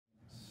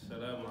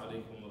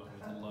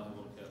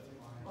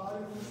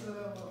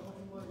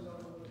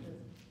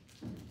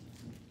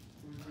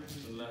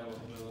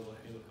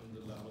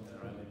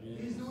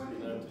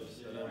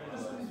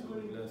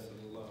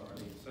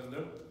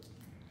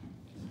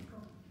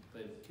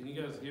Can you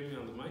guys hear me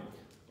on the mic,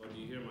 or do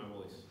you hear my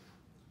voice?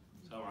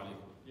 Assalamu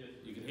alaikum. Yes.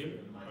 You can hear me?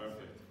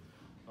 Perfect.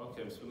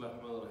 Okay, Bismillah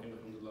ar-Rahman ar-Rahim,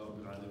 alhamdulillah,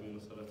 rabbil alameen,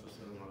 wassalatu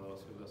wassalamu ala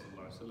rasulillah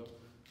sallallahu alayhi wa sallam.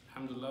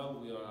 Alhamdulillah,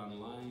 we are on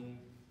line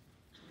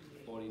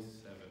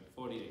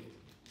 48.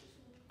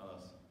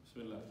 Alas.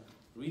 Bismillah.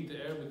 Read the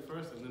Arabic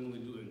first and then we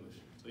do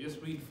English. So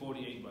just read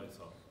 48 by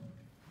itself.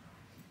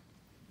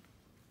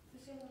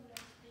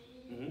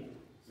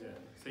 Yeah,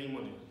 same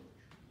one.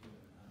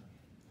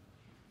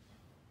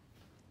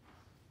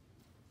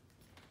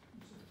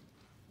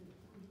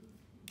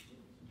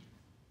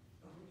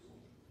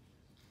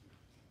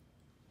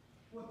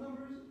 What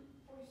number is it?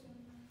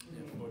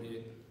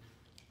 48.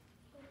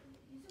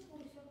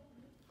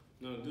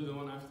 No, do the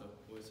one after,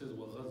 where it says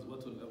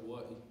وَغَزْوَةُ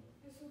الْأَبْوَاءِ.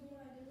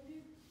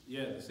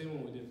 Yeah, the same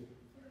one we did.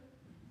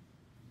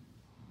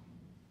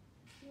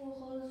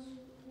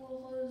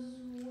 وغزوة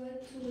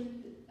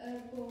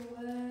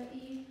الأبواء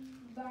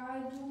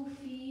بعد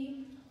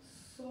في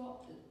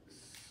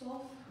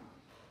صف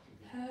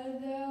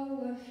هذا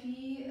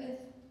وفي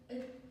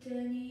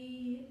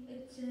الثانية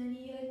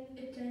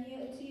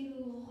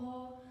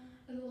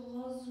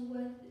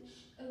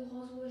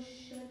الغزوة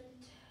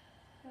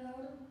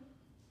الشتار.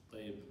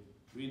 طيب,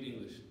 read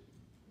English.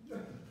 The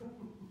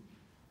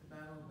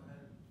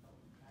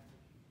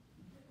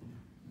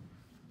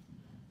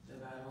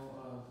Battle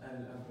of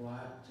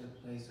Al-Arjuzatu took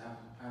place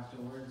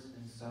afterwards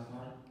in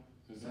Safar,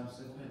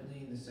 subsequently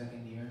in the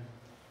second year.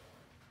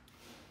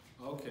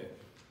 Okay.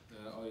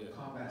 Oh yeah.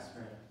 Combat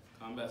spread.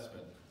 Combat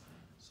spread.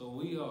 So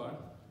we are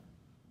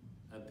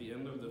at the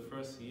end of the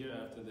first year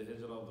after the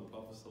hijrah of the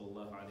Prophet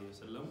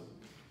ﷺ,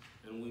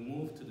 and we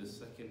move to the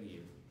second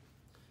year.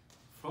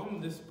 From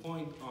this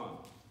point on,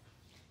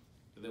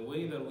 the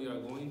way that we are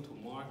going to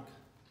mark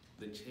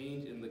the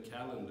change in the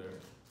calendar,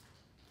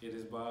 it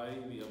is by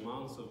the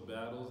amounts of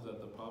battles that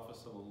the Prophet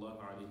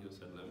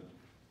ﷺ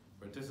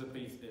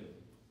participates in.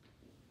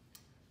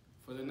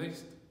 For the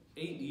next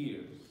 8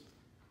 years,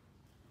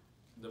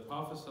 the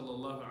Prophet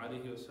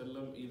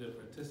ﷺ either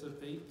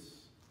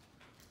participates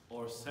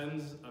or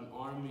sends an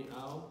army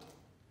out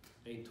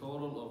a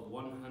total of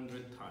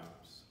 100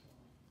 times.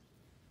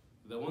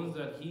 The ones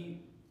that he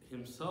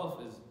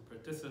himself is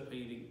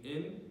participating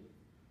in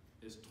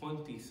is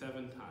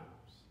 27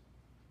 times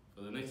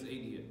for the next 8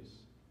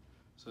 years.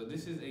 So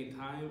this is a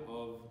time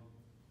of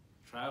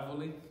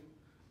traveling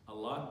a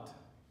lot,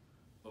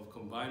 of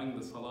combining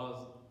the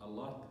salahs a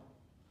lot,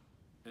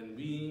 and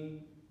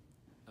being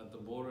at the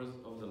borders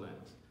of the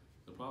land.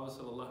 The Prophet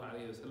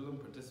ﷺ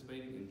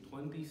participating in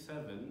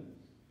 27,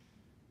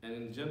 and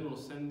in general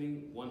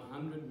sending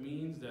 100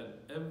 means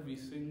that every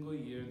single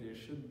year there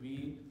should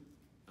be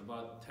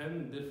about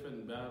 10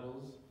 different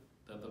battles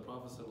that the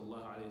Prophet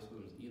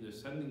ﷺ is either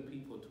sending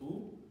people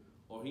to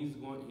or he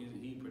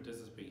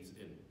participates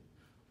in.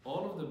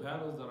 All of the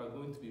battles that are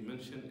going to be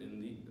mentioned in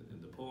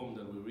the poem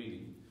that we're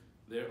reading,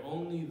 they're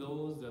only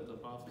those that the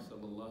Prophet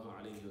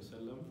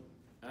ﷺ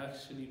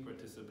actually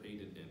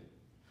participated in.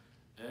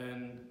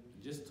 And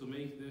just to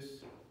make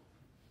this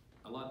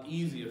a lot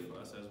easier for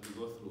us as we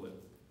go through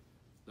it,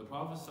 the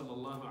Prophet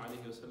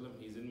ﷺ,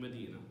 he's in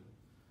Medina,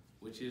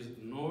 which is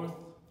north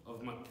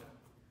of Mecca.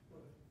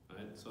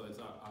 Right? So it's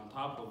on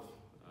top of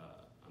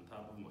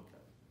Mecca.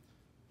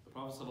 The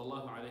Prophet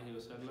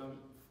ﷺ,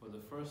 for the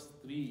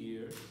first 3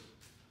 years,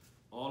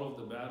 all of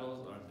the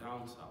battles are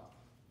down south,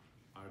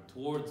 are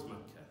towards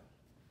Mecca.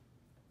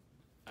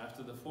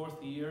 After the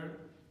 4th year,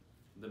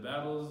 the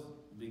battles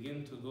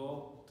begin to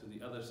go to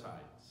the other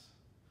sides.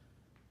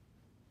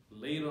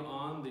 Later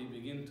on, they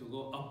begin to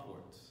go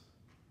upwards.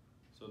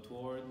 So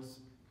towards,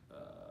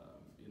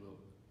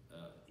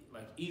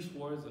 like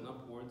eastwards and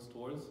upwards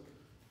towards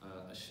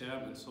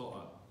Sham and so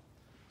on.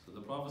 So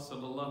the Prophet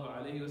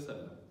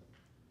ﷺ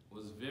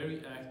was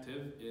very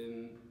active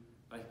in,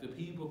 like, the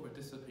people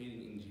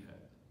participating in jihad.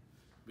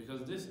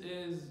 Because this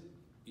is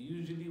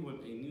usually when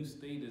a new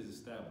state is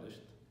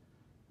established,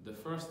 the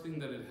first thing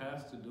that it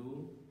has to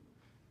do,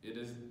 it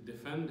is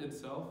defend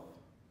itself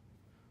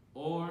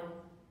or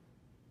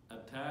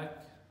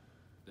attack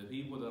the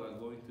people that are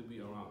going to be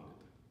around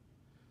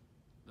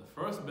it. The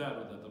first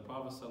battle that the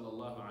Prophet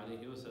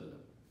ﷺ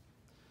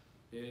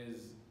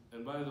is,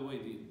 and by the way,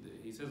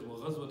 he says,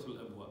 وَغَزْوَةُ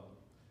الْأَبْوَابِ,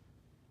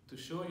 to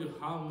show you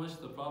how much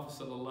the Prophet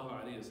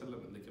ﷺ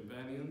and the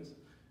companions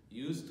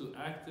used to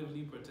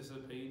actively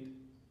participate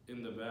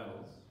in the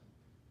battles.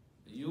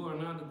 You are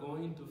not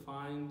going to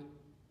find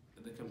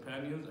the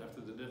companions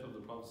after the death of the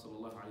Prophet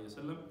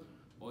ﷺ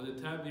or the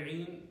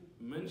tabi'een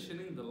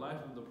mentioning the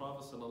life of the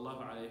Prophet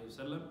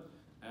ﷺ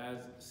as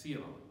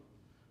Seerah.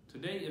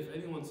 Today, if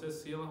anyone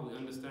says Seerah, we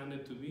understand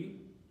it to be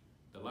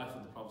the life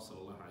of the Prophet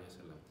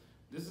ﷺ.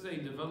 This is a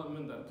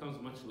development that comes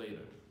much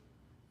later.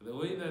 The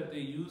way that they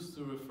used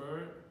to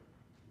refer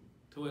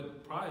to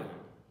it prior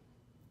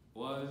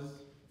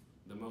was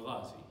the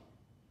maghazi,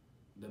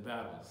 the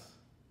battles.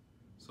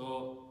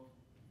 So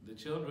the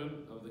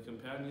children of the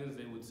companions,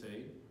 they would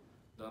say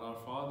that our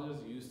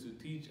fathers used to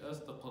teach us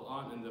the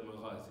Quran in the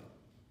maghazi.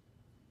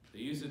 They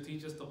used to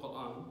teach us the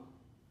Quran,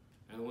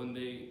 And when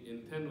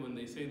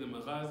they say the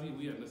maghazi,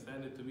 we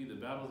understand it to be the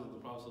battles of the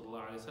Prophet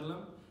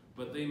ﷺ,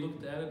 but they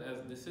looked at it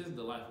as this is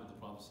the life of the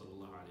Prophet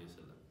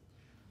ﷺ.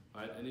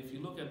 Right? And if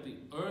you look at the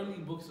early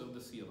books of the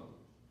Seerah,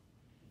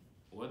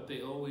 what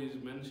they always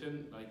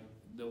mention, like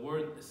the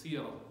word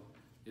Seerah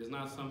is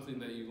not something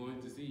that you're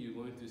going to see. You're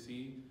going to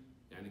see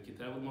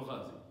Kitab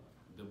al-Maghazi,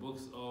 the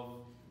books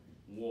of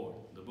war,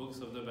 the books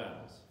of the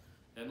battles.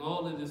 And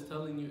all it is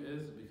telling you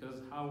is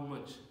because how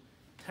much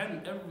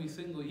 10 every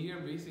single year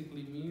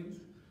basically means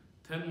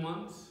 10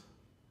 months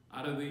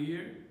out of the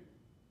year,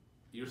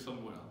 you're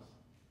somewhere else.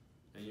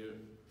 And you're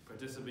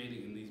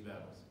participating in these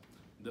battles.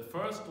 The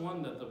first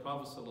one that the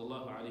Prophet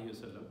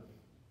ﷺ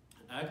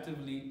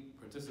actively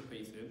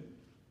participates in,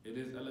 it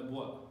is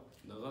Al-Abwa,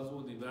 the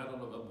Ghazwa, the Battle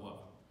of Abwa.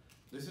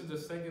 This is the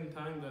second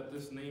time that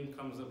this name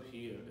comes up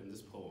here in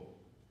this poem.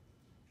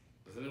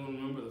 Does anyone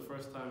remember the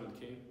first time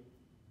it came?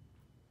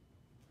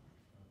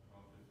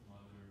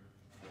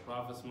 The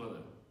Prophet's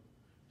mother.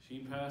 She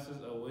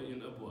passes away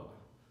in Abwa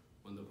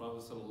when the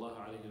Prophet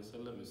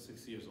ﷺ is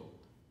 6 years old.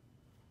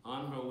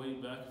 On her way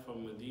back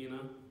from Medina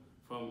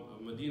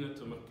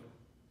to Mecca.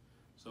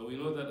 So we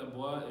know that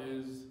Abwa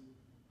is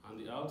on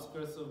the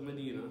outskirts of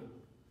Medina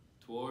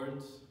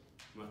towards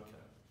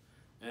Mecca.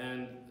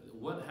 And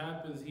what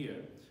happens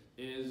here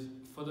is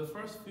for the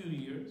first few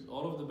years,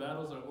 all of the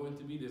battles are going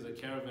to be, there's a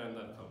caravan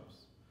that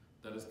comes,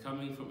 that is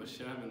coming from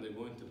Asham, and they're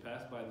going to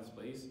pass by this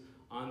place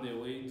on their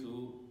way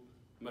to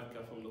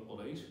Mecca from the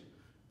Quraysh.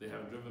 They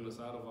have driven us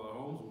out of our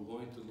homes, we're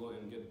going to go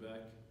and get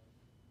back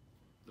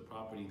the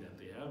property that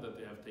they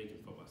have taken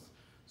from us.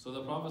 So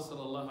the Prophet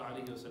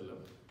ﷺ,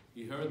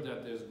 he heard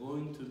that there's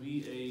going to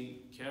be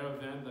a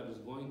caravan that is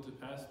going to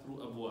pass through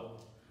Abwa.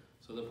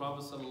 So the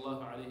Prophet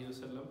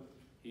ﷺ,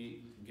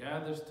 he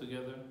gathers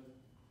together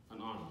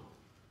an army.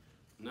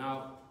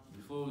 Now,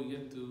 before we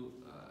get to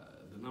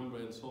the number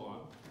and so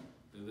on,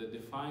 the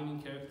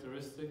defining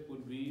characteristic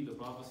would be the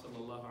Prophet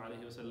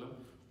ﷺ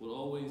will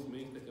always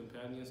make the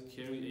companions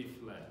carry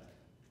a flag.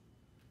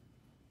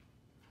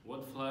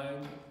 What flag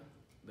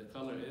the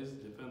color is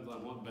depends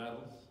on what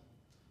battles.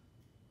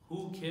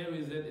 Who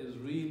carries it is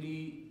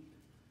really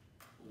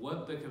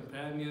what the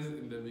companions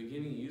in the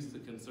beginning used to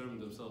concern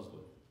themselves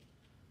with.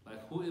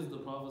 Like, who is the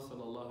Prophet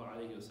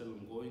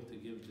ﷺ going to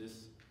give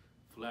this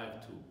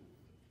flag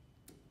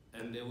to?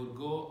 And they would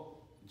go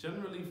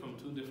generally from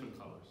two different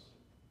colors.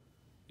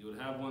 You would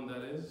have one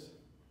that is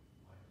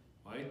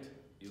white.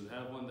 You would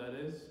have one that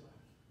is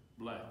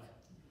black.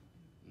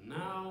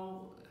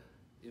 Now,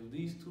 if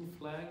these two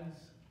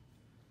flags,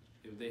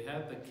 if they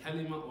had the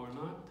kalima or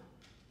not,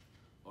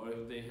 or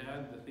if they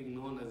had the thing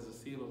known as the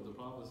seal of the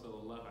Prophet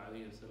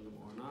ﷺ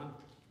or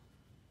not,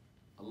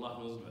 Allah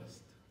knows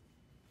best.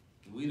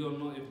 We don't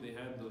know if they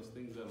had those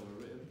things that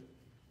were written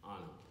on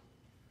it.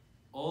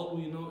 All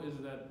we know is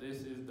that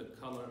this is the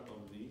color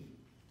of the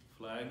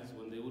flags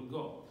when they would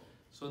go.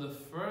 So the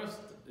first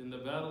in the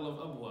Battle of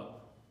Abwa,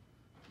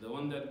 the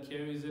one that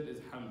carries it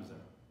is Hamza,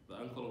 the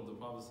uncle of the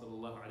Prophet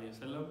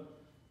ﷺ,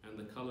 and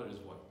the color is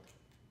white.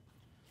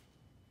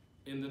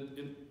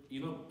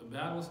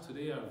 Battles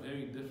today are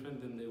very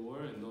different than they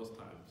were in those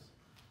times.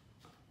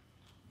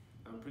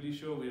 I'm pretty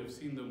sure we have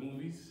seen the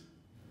movies,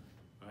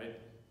 right?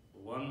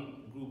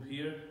 One group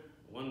here,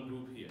 one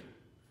group here.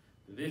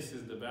 This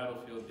is the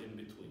battlefield in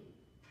between.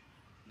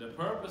 The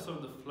purpose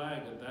of the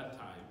flag at that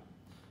time,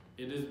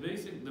 it is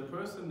basic, the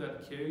person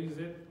that carries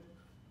it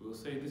will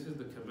say this is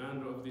the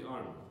commander of the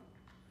army.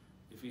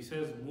 If he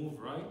says move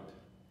right,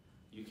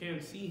 you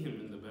can't see him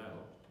in the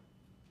battle,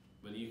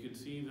 but you could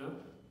see the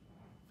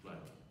flag.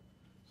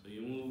 So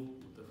you move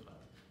with the flag.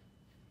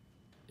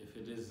 If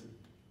it is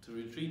to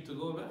retreat, to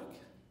go back,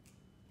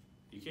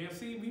 you can't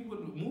see people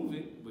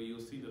moving, but you'll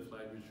see the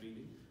flag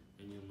retreating,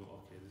 and you'll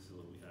know, okay, this is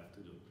what we have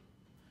to do.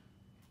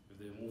 If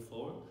they move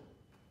forward,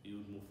 you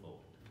would move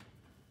forward.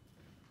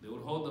 They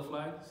would hold the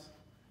flags,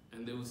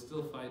 and they would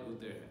still fight with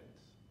their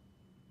hands.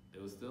 They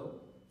would still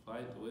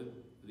fight with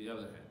the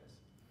other hands.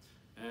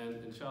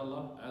 And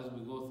inshallah, as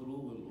we go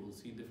through, we'll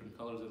see different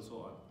colors and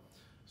so on.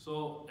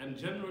 So, and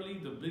generally,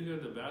 the bigger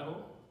the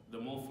battle, the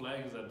more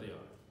flags that they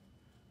are.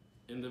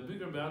 In the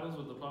bigger battles,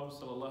 what the Prophet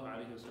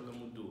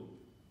ﷺ would do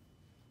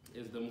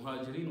is the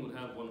Muhajirin would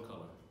have one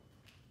color.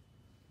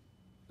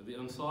 The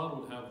Ansar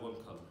would have one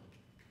color.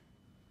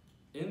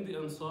 In the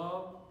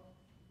Ansar,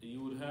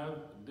 you would have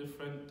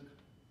different,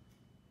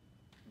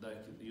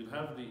 like you'd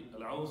have the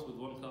Al-Aus with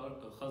one color,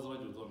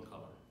 Al-Khazraj with one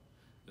color.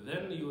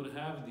 Then you would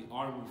have the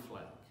army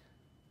flag.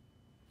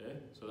 Okay?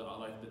 So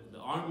the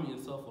army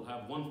itself will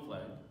have one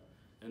flag,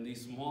 and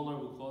these smaller,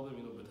 we call them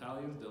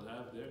battalions, they'll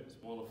have their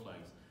smaller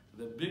flags.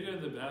 The bigger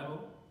the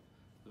battle,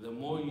 the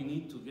more you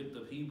need to get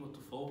the people to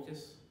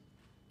focus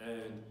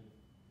and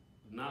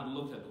not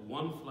look at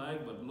one flag,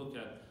 but look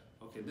at,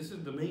 okay, this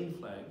is the main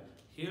flag.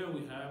 Here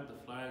we have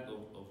the flag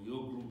of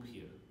your group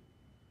here.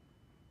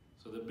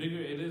 So the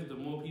bigger it is, the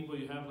more people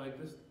you have like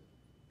this,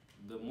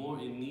 the more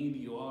in need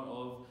you are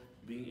of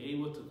being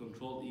able to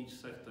control each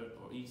sector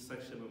or each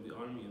section of the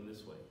army in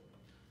this way.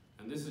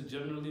 And this is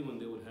generally when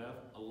they would have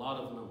a lot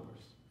of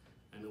numbers,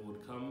 and it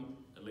would come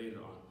later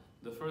on.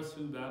 the first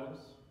few battles,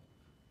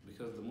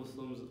 because the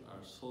Muslims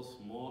are so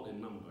small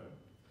in number,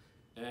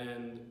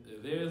 and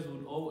theirs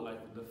would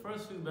like the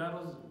first few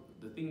battles,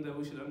 the thing that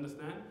we should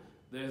understand,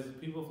 there's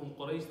people from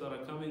Quraysh that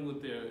are coming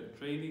with their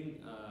trading,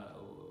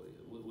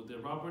 with their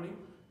property.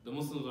 The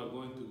Muslims are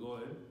going to go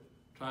and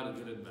try to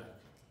get it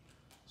back.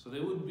 So they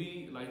would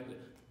be like,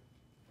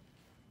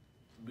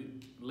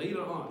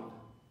 later on,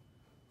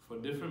 for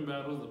different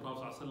battles, the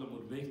Prophet ﷺ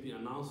would make the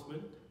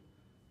announcement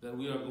that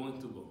we are going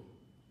to go.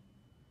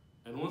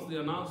 And once the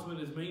announcement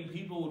is made,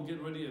 people would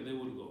get ready and they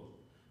would go.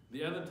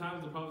 The other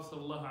times, the Prophet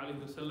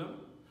ﷺ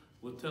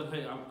would tell,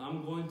 hey,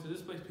 I'm going to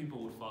this place,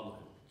 people would follow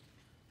him.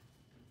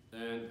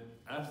 And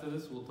after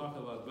this, we'll talk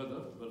about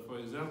Badr. But for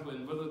example,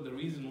 in Badr, the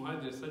reason why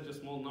there's such a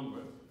small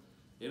number,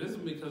 it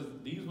isn't because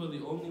these were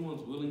the only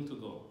ones willing to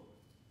go.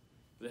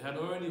 They had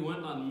already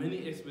went on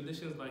many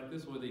expeditions like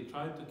this where they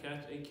tried to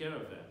catch a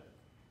caravan.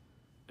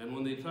 And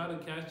when they try to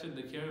catch it,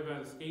 the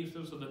caravan escapes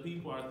them, so the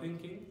people are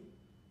thinking,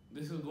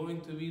 this is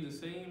going to be the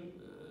same,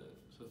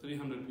 so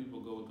 300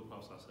 people go with the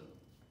Prophet ﷺ.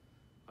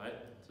 Right?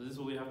 So this is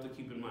what we have to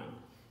keep in mind.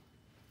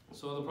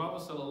 So the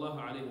Prophet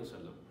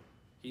ﷺ,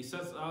 he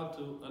sets out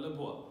to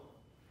Al-Abwa.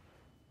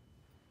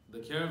 The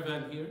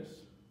caravan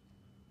hears,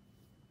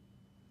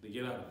 they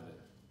get out of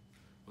there.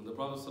 When the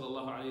Prophet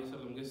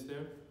ﷺ gets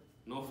there,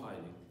 no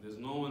fighting. There's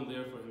no one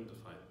there for him to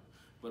fight.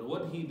 But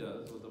what he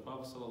does, what the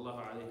Prophet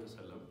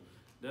ﷺ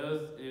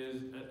does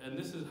is, and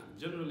this is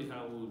generally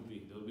how it would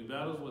be. There would be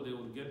battles where they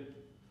would get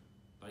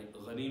like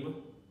ghanima,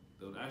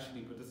 they would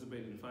actually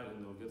participate in fighting,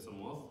 they would get some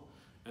wealth.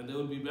 And there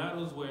would be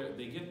battles where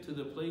they get to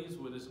the place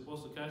where they're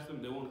supposed to catch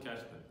them, they won't catch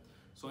them.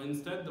 So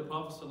instead, the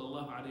Prophet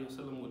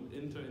ﷺ would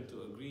enter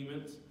into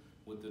agreements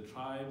with the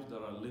tribes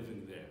that are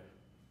living there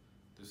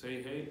to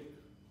say, hey,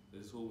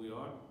 this is who we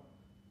are,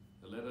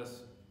 let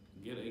us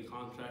get a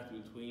contract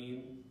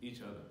between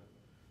each other.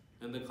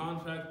 And the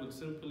contract would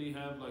simply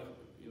have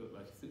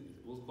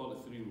we'll call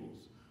it 3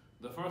 rules.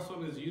 The first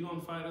one is, you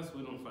don't fight us,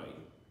 we don't fight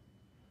you.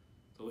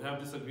 So we have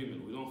this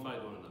agreement, we don't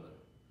fight one another.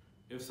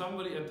 If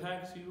somebody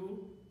attacks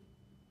you,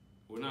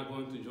 we're not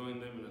going to join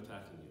them in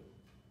attacking you.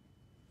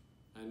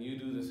 And you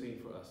do the same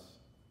for us.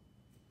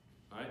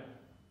 Right?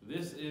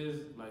 This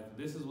is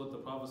what the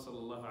Prophet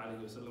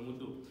ﷺ would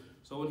do.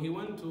 So when he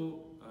went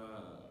to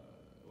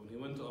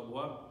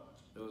Abwa,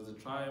 there was the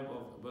tribe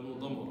of Banu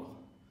Damra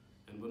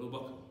and Banu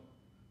Bakr.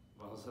 The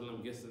Prophet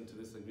ﷺ gets into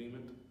this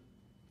agreement,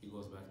 he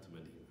goes back to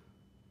Medina.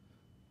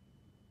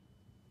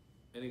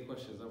 Any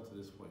questions up to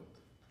this point?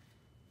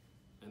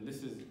 And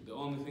this is the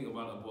only thing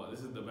about Abwa.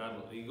 This is the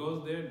battle. He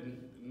goes there,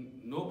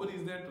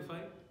 nobody's there to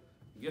fight,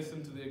 gets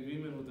into the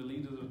agreement with the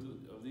leaders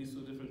of these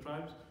 2 different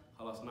tribes.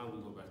 Halas, now we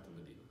go back to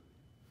Medina.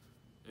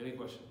 Any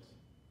questions?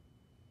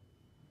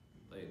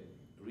 Like,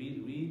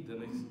 read the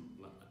next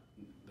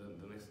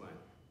line.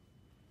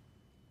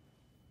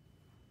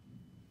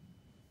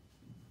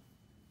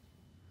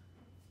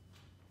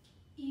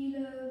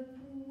 إلى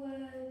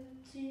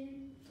بوات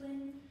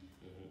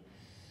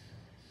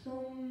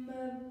ثم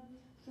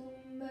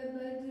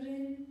بدر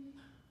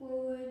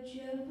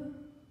ووجب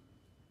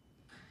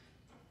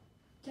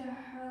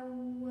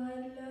تحول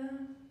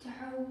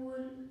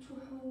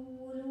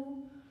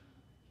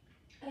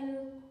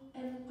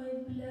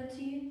القبلة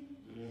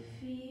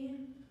في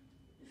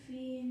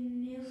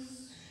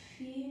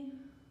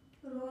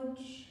نصف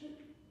رجب.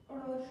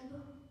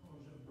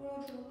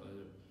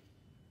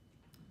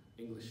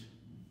 English.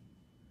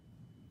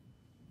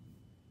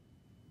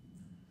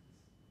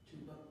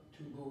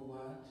 To go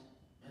what?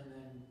 And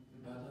then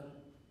Badr,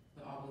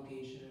 the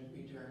obligation of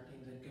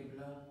redirecting the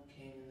Qibla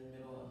came in the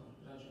middle of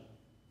Rajab.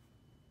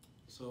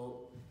 So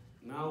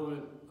now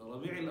in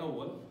Rabi'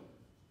 al-Awwal,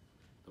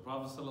 the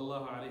Prophet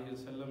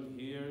ﷺ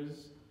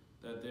hears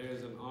that there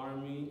is an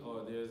army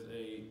or there's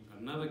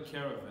another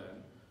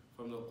caravan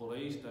from the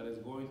Quraysh that is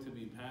going to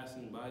be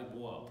passing by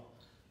Buwab.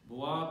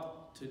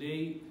 Buwab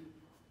today,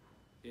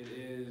 it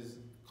is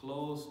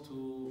close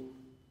to,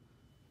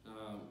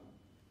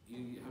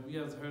 have you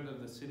guys heard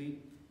of the city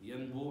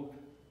Yanbu?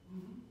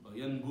 Or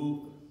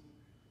Yanbu?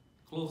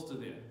 Close to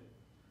there.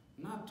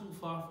 Not too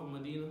far from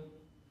Medina,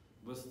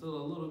 but still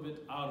a little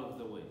bit out of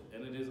the way.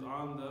 And it is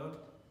on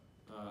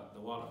the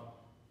water.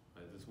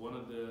 Right? It's one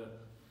of the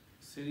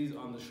cities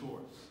on the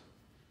shores.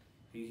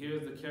 He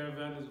hears the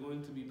caravan is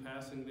going to be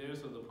passing there,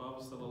 so the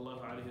Prophet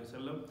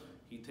ﷺ,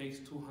 he takes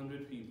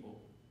 200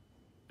 people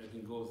and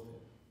he goes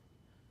there.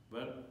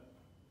 But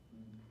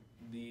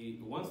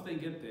once they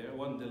get there,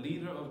 the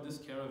leader of this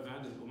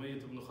caravan is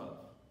Umayyah ibn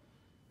Khalaf.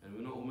 And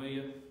we know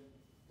Umayyah,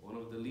 one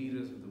of the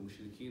leaders of the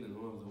Mushrikeen and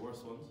one of the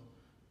worst ones.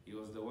 He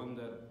was the one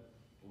that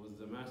was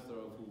the master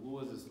of who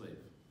was a slave?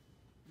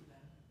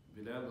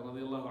 Bilal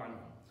radiallahu anhu.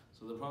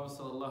 So the Prophet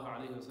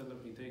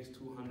ﷺ, he takes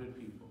 200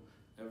 people.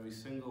 Every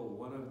single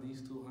one of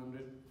these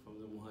 200 from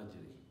the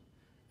Muhajirin.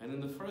 And in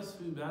the first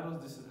few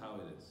battles, this is how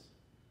it is.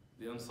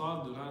 The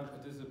Ansar do not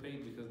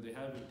participate because they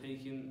haven't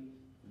taken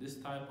this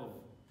type of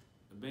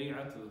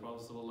bay'ah to the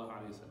Prophet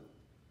ﷺ.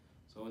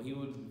 So when he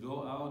would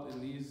go out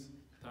in these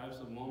types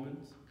of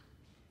moments,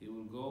 he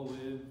would go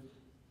with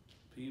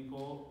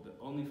people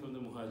only from the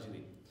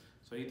Muhajirin.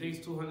 So he takes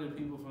 200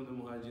 people from the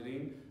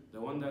Muhajirin. The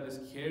one that is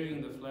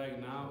carrying the flag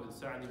now is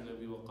Sa'd ibn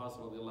Abi Waqqas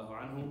radiallahu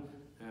anhu.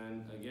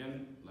 And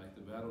again, like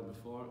the battle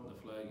before,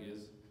 the flag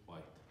is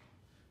white.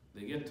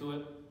 They get to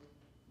it,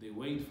 they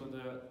wait for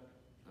the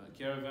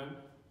caravan.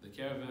 The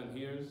caravan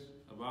hears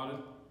about it,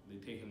 they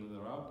take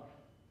another route,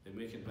 they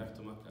make it back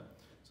to Mecca.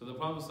 So the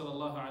Prophet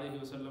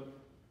ﷺ,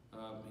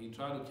 he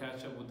tried to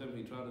catch up with them,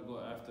 he tried to go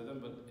after them,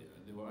 but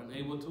they were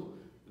unable to.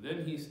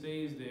 Then he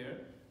stays there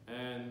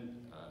and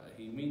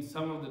he meets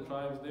some of the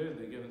tribes there,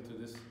 they get into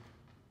this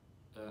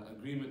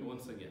agreement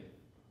once again.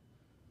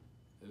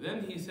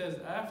 Then he says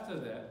after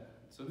that,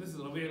 so this is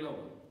Rabi'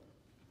 al-Awwal.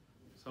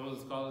 Some of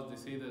the scholars,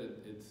 they say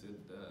that it's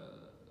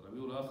Rabi'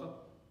 al-Akhir,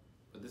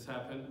 but this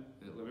happened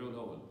in Rabi'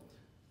 al-Awwal.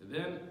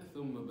 Then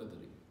ثم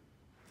Badri.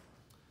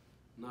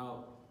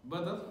 Now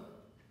Badr,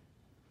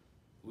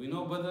 we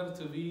know Badr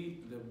to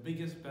be the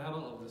biggest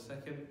battle of the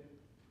second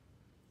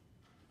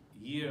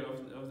year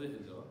of the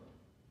Hijrah.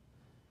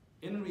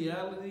 In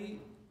reality,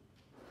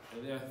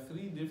 there are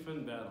 3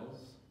 different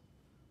battles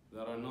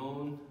that are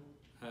known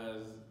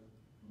as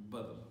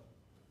Badr.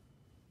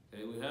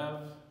 Okay, we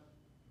have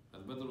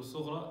Al-Badr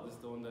al-Sughra, this is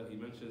the one that he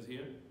mentions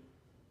here.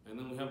 And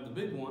then we have the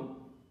big one,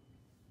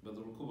 Badr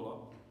al-Kubra.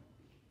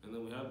 And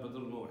then we have Badr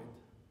al-Maw'id.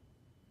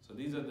 So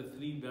these are the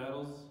 3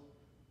 battles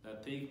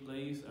that take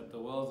place at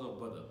the wells of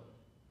Badr.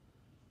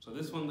 So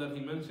this one that he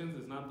mentions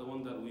is not the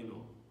one that we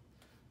know.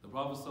 The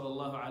Prophet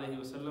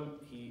ﷺ,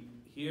 he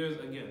hears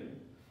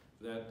again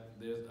that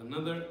there's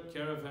another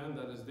caravan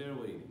that is there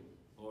waiting,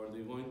 or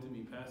they're going to be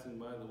passing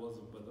by the wells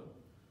of Badr.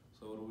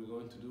 So what are we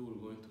going to do?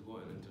 We're going to go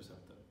and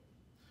intercept them.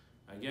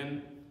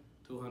 Again,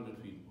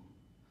 200 people,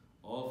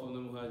 all from the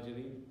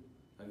Muhajirin.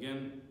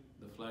 Again,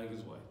 the flag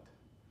is white.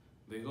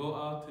 They go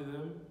out to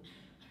them,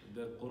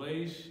 the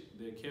Quraysh,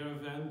 the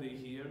caravan, they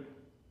hear,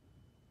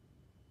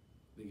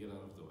 they get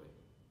out of the way,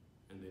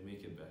 and they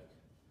make it back.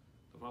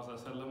 The Prophet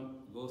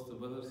ﷺ goes to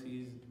Badr,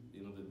 sees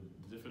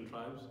the different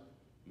tribes,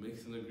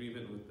 makes an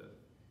agreement with them.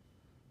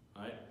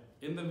 Right?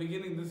 In the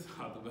beginning, this is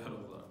how the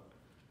battles are.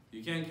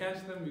 You can't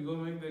catch them, you go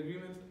make the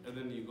agreements, and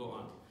then you go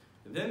on.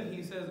 And then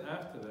he says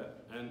after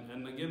that,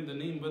 and again the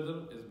name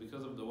Badr is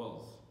because of the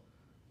wells.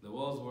 The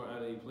wells were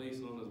at a place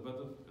known as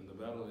Badr, and the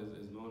battle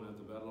is known as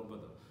the Battle of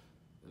Badr.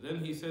 And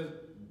then he says,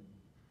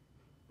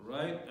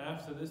 right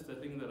after this, the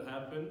thing that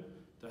happened,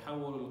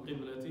 تحول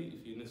القبلة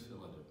في نصف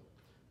رجب.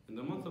 In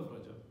the month of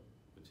Rajab,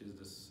 which is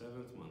the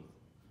 7th month,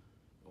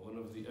 one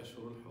of the Ashur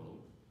al-Hurum,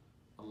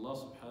 Allah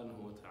subhanahu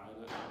wa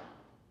ta'ala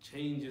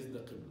changes the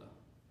Qibla.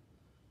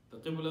 The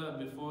Qibla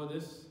before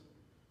this,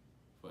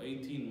 for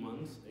 18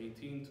 months,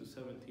 18 to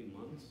 17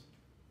 months,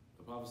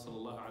 the Prophet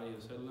sallallahu alayhi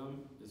wasallam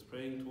is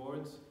praying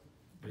towards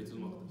Bayt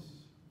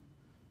al-Maqdis.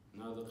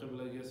 Now the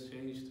Qibla gets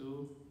changed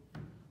to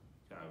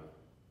Kaaba.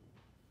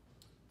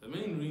 The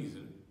main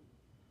reason,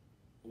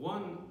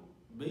 one,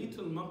 Bayt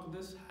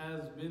al-Maqdis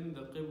has been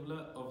the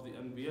Qibla of the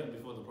Anbiya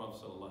before the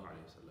Prophet sallallahu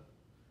alayhi wasallam.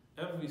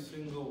 Every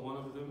single one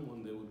of them,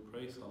 when they would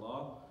pray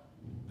Salah,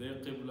 their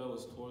Qibla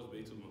was towards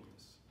Bayt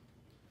al-Maqdis.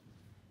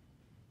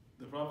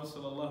 The Prophet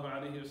sallallahu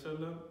alayhi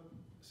wasallam,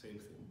 same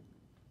thing.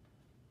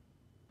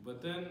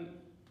 But then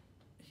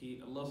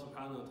Allah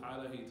subhanahu wa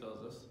ta'ala, he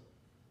tells us,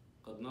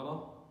 قَدْ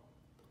نَرَى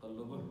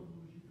تَقَلُّبَ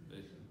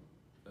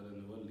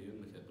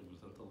فَلَنُوَلِّيَنَّكَ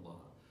قِبْلَةً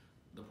تَرْضَاهَا.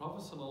 The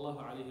Prophet sallallahu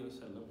alayhi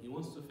wasallam, he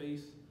wants to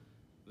face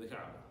the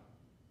Kaaba.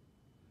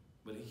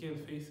 But he can't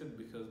face it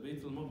because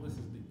Bayt al-Maqdis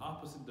is the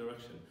opposite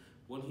direction.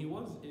 When he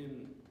was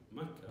in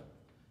Mecca,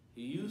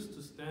 he used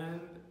to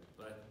stand,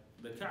 like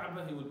the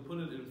Kaaba, he would put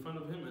it in front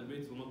of him and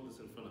Bayt al-Maqdis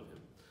in front of him.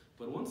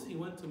 But once he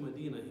went to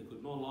Medina, he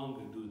could no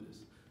longer do this.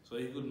 So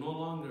he could no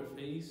longer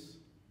face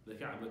the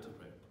Kaaba to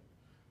pray.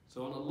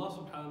 So when Allah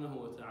subhanahu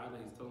wa ta'ala,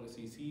 he's telling us,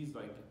 he sees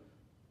like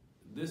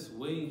this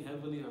weighing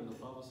heavily on the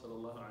Prophet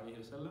sallallahu alayhi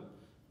wa sallam,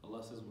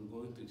 Allah says,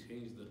 we're going to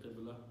change the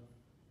Qibla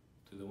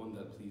to the one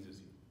that pleases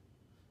you.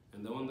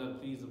 And the one that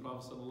pleased the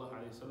Prophet sallallahu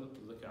alayhi wa sallam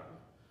is the Kaaba.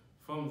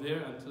 From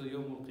there until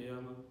Yawm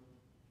al-Qiyamah,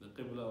 the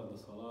Qibla of the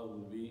Salah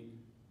will be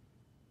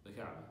the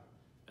Kaaba.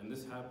 And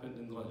this happened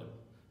in Rajab.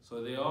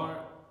 So they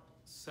are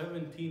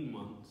 17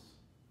 months,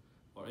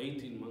 or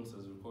 18 months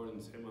as recorded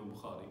in Sahih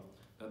Bukhari,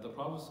 that the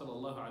Prophet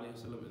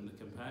ﷺ and the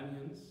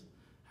companions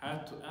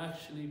had to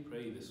actually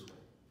pray this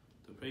way,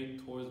 to pray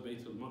towards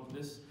Bayt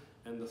al-Maqdis,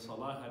 and the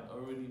Salah had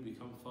already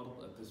become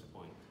fard at this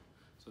point.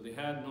 So they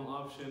had no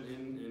option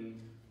in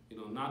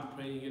not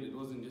praying it. It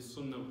wasn't just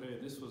Sunnah prayer.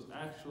 This was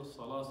actual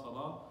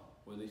Salah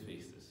where they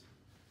faced this.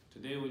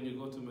 Today when you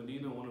go to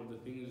Medina, one of the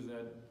things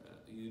that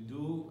you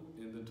do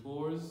in the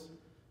tours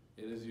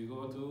is you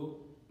go to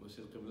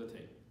Masjid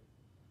Qiblatayn,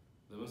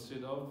 the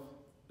Masjid of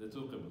the 2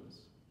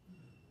 Qiblas.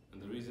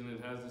 And the reason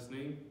it has this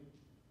name,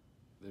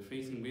 they're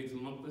facing Bayt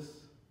al-Maqdis,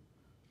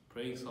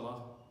 praying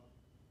Salah,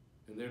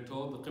 and they're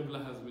told the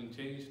Qibla has been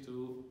changed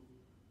to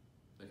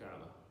the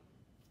Kaaba.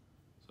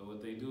 So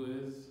what they do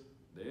is,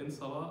 they end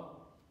Salah,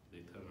 they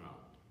turn around.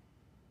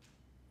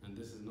 And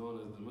this is known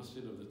as the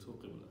Masjid of the 2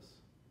 Qiblas.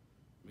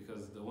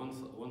 Because the one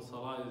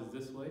Salah is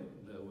this way,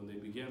 when they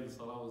began the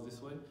Salah was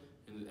this way,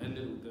 and it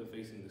ended with them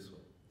facing this way.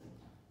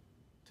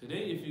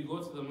 Today, if you go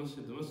to the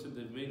masjid,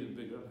 they've made it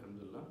bigger,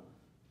 alhamdulillah.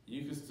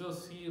 You can still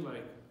see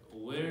like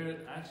where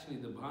actually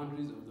the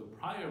boundaries of the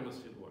prior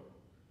masjid were,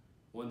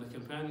 when the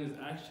companions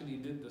actually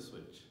did the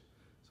switch.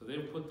 So they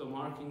put the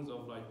markings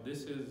of like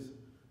this is,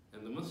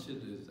 and the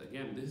masjid is,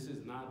 again, this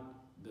is not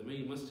the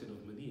main masjid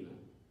of Medina,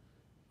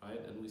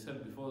 right? And we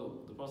said before,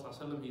 the Prophet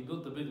ﷺ, he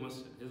built the big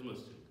masjid, his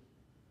masjid.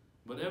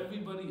 But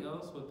everybody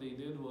else, what they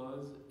did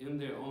was, in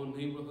their own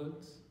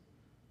neighborhoods,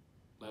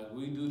 like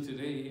we do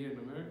today here in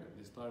America,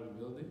 they started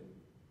building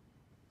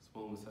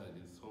small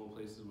masajids, small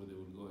places where they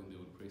would go and they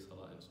would pray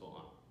salah and so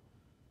on.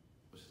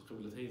 Which is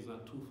Qiblatayn is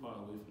not too far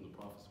away from the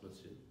Prophet's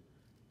masjid.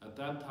 At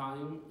that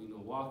time,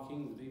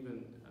 walking,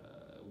 even,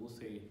 we'll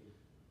say,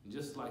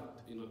 just like,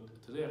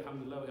 today,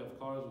 alhamdulillah, we have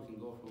cars, we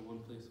can go from one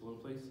place to one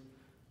place.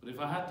 But if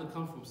I had to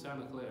come from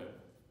Santa Clara,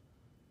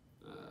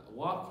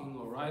 walking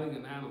or riding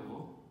an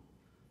animal,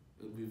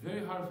 it would be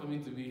very hard for me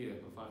to be here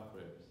for 5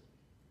 prayers.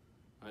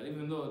 Right?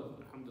 Even though,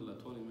 alhamdulillah,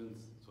 20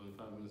 minutes,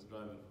 25 minutes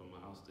driving from my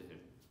house to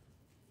here.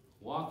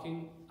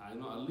 Walking, I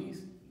know at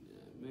least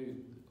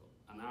maybe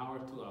an hour,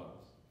 2 hours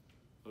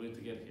for me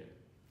to get here.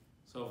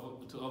 So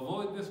to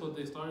avoid this, what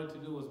they started to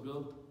do was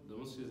build the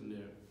masjids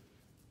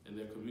in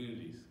their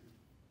communities.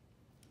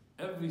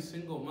 Every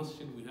single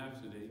masjid we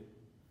have today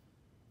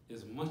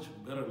is much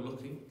better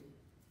looking.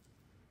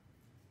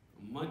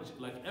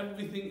 Like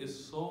everything is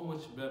so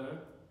much better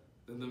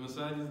than the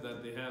masajids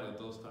that they had at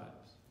those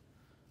times.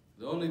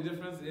 The only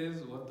difference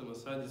is what the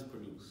masajids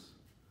produce.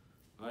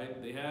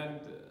 Right? They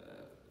had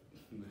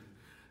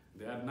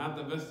not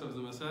the best of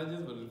the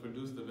masajids, but it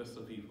produced the best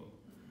of people.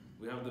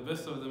 We have the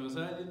best of the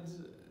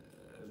masajids,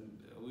 and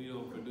we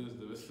don't produce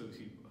the best of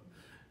people.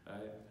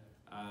 Right?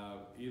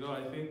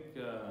 I think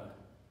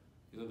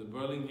the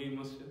Burlingame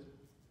Masjid,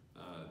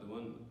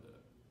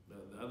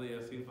 the other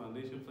Yaseen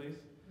Foundation place.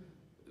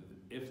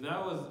 If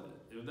that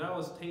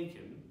was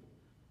taken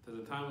to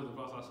the time of the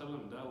Prophet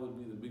ﷺ, that would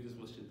be the biggest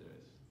masjid there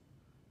is.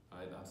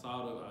 Right?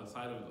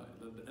 Outside of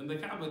it, and the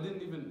Kaaba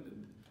didn't even.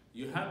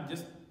 You have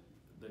just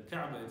the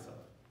Kaaba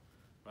itself,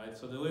 right?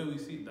 So the way we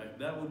see it,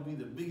 that would be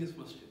the biggest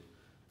masjid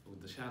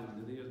with the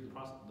chandeliers.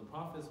 The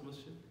Prophet's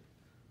masjid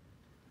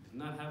did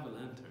not have a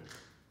lantern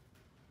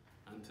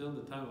until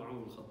the time of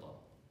Umar al-Khattab.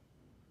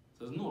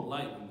 So there's no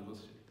light in the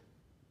masjid.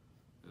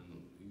 And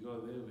you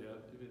go there, we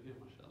have even here,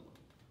 mashallah.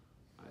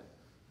 Right?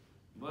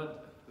 But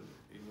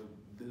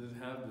does it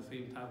have the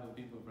same type of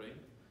people praying?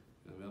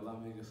 May Allah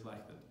make us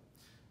like them.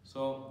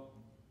 So,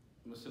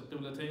 Masjid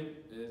Qiblatayn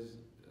is,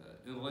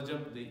 in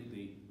Rajab,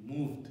 they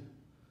moved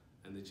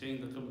and they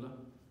changed the Qibla,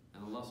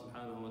 and Allah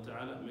subhanahu wa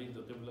ta'ala made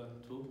the Qibla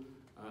to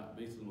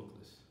Bayt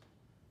al-Maqdis.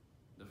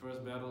 The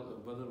first battle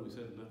of Badr, we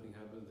said nothing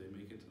happens, they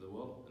make it to the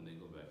wall and they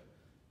go back.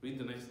 Read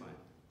the next line,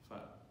 5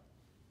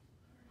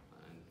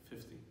 and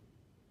 50.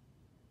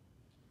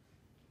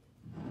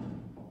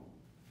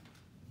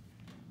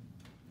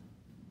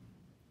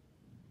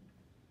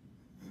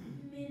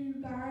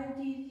 من بعد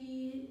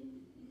ذي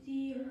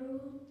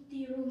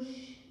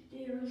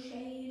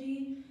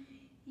عشير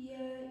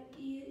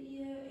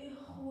يا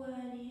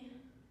إخواني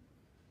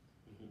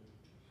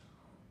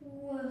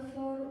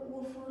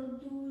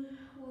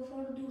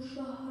وفرد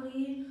شهر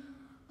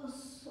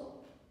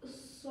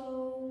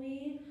الصوم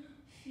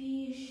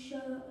في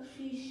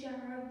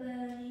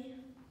شعبان.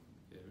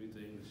 Yeah, read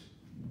the English.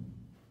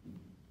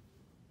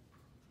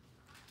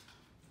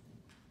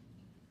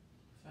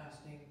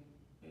 Fasting,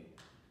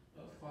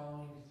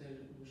 following the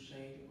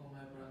Shade, O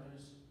my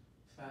brothers,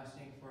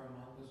 fasting for a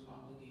month was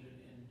obligated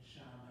in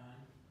Sha'ban.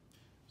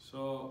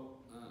 So,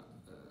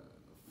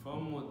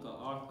 from what the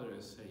author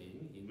is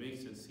saying, he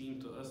makes it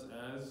seem to us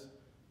as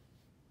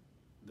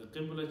the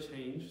Qibla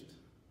changed.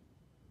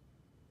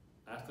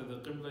 After the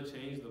Qibla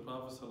changed, the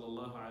Prophet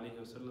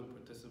ﷺ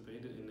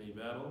participated in a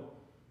battle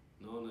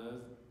known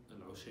as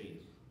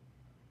Al-Ushayr,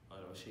 or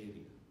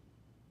Al-Ushayri.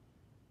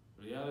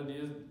 Reality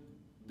is,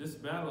 this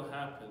battle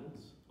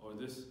happens, or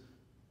this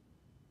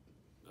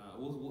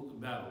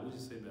we'll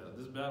just say battle.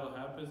 This battle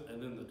happens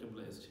and then the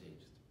Qibla is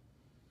changed.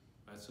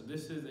 Right, so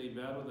this is a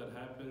battle that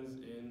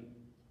happens in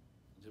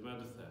Jamad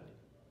al-Thani,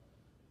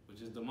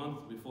 which is the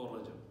month before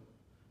Rajab.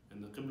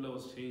 And the Qibla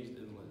was changed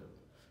in Rajab.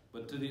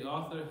 But to the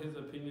author, his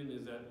opinion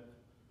is that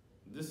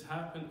this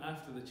happened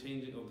after the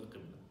changing of the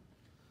Qibla.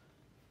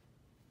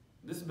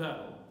 This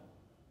battle,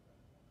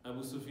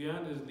 Abu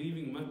Sufyan is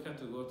leaving Mecca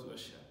to go to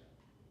Asham.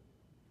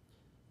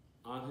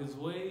 On his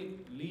way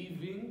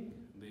leaving,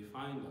 they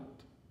find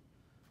out.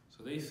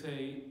 So they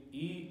say,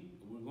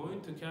 we're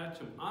going to catch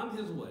him on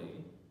his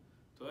way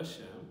to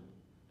Asham,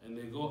 and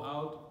they go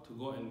out to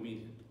go and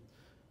meet him.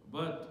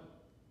 But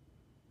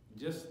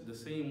just the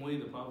same way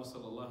the Prophet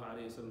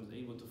ﷺ is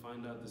able to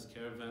find out this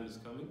caravan is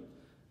coming,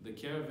 the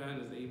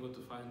caravan is able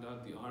to find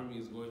out the army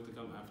is going to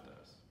come after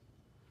us.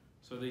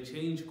 So they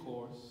change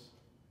course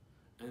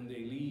and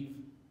they leave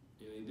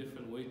in a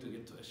different way to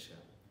get to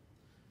Asham.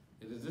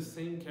 It is this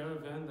same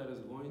caravan that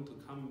is going to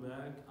come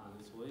back on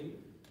its way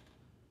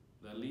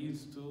that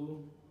leads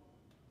to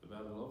the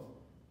Battle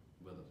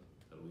of Badr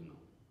that we know.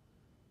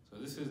 So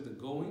this is the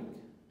going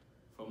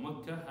from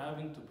Mecca,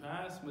 having to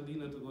pass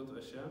Medina to go to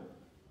Asham,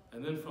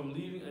 and then from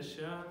leaving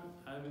Asham,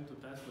 having to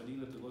pass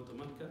Medina to go to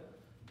Mecca.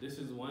 This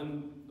is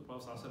when the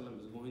Prophet ﷺ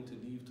is going to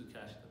leave to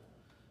catch them.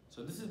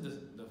 So this is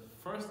the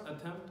first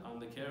attempt on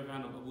the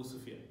caravan of Abu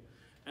Sufyan.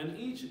 And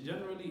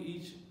generally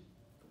each,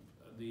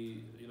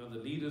 the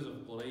leaders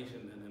of Quraysh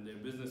and their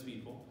business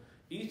people,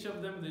 each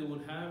of them, they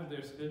would have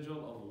their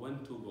schedule of when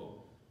to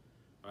go.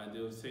 Right? They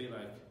would say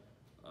like,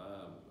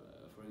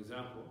 for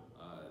example,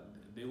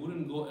 they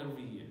wouldn't go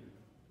every year.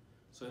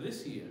 So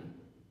this year,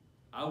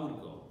 I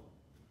would go.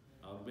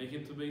 I would make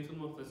it to Bayt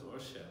al-Maqdis or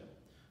Sham.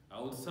 I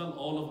would sell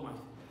all of my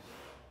things.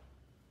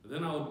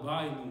 Then I would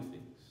buy new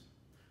things.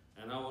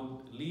 And I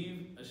would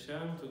leave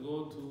Asham to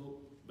go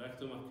back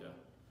to Mecca.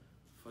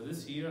 For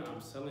this year,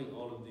 I'm selling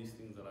all of these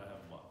things that I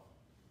have bought.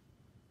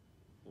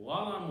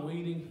 While I'm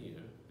waiting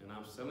here and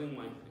I'm selling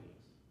my things,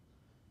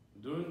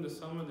 during the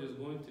summer there's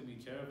going to be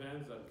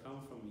caravans that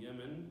come from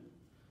Yemen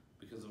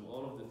because of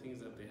all of the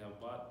things that they have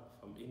bought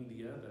from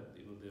India that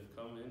they've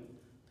come in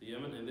to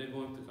Yemen, and they're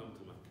going to come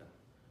to Mecca.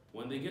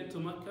 When they get to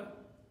Mecca,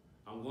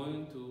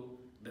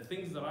 the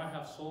things that I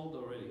have sold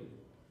already,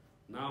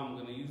 now I'm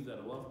going to use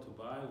that wealth to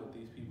buy what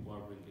these people are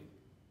bringing.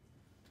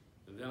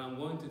 And then I'm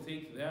going to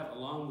take that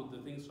along with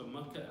the things from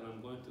Mecca, and I'm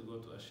going to go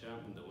to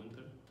Asham in the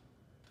winter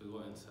to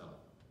go and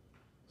sell.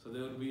 So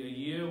there will be a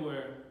year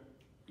where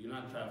you're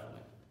not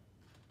traveling.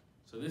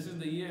 So this is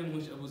the year in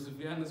which Abu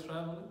Sufyan is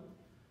traveling.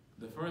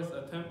 The first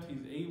attempt,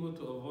 he's able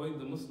to avoid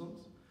the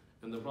Muslims,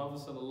 and the Prophet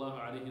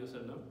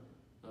ﷺ,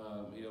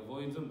 he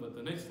avoids them, but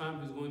the next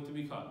time he's going to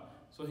be caught.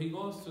 So he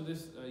goes to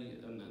this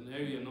an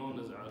area known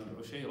as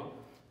Al-Arjuzatu,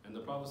 and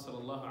the Prophet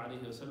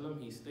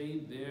ﷺ, he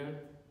stayed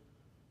there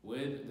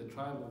with the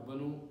tribe of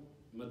Banu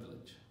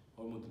Mudlij,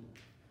 or Mudlij.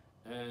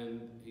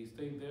 And he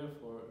stayed there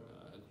for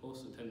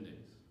close to 10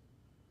 days,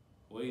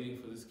 waiting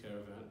for this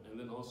caravan, and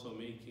then also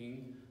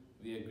making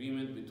the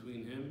agreement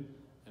between him,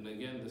 and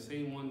again, the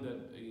same one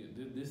that,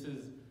 this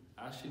is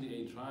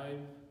actually a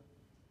tribe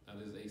that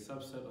is a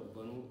subset of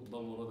Banu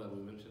Damura that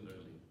we mentioned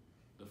earlier.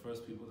 The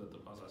first people that the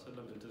Prophet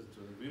ﷺ entered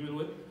into an agreement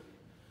with.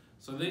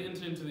 So they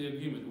enter into the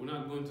agreement, we're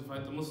not going to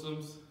fight the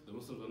Muslims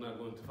are not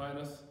going to fight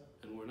us,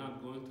 and we're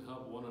not going to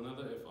help one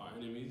another if our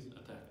enemies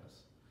attack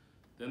us.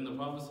 Then the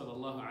Prophet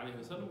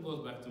ﷺ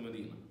goes back to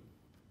Medina.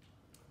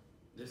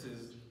 This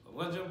is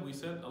Rajab, we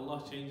said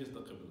Allah changes the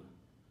Qibla.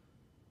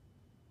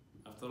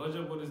 After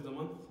Rajab, what is the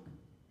month?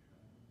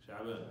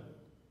 Sha'ban.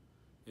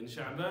 In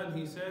Sha'ban,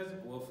 he says,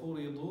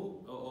 وَفَرْضُ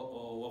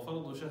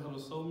شَهْرُ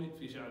الصَّوْمِ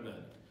فِي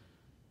شَعْبَانِ.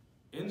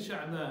 In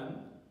Sha'ban,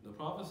 the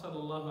Prophet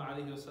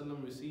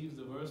ﷺ receives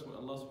the verse where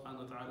Allah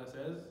subhanahu wa ta'ala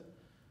says,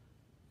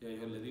 يَا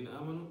أَيُّهَا الَّذِينَ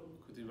آمَنُوا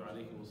كُتِبَ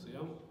عَلَيْكُمُ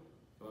الصِّيَامُ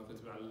كَمَا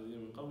كُتِبَ عَلَى الَّذِينَ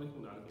مِن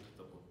قَبْلِكُمْ لَعَلَّكُمْ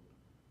تَتَّقُونَ.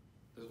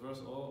 This verse,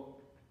 oh,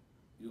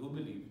 you who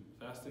believe,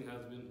 fasting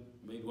has been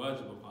made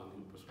wajib upon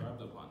you,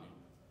 prescribed upon you,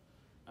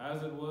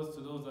 as it was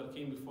to those that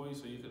came before you,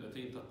 so you could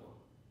attain taqwa.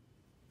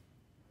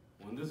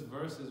 When this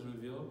verse is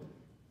revealed,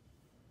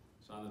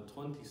 it's on the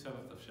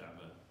 27th of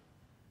Sha'ban.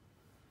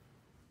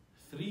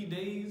 3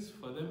 days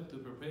for them to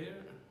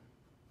prepare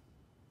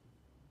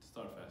to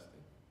start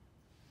fasting.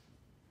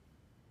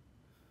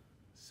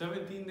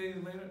 17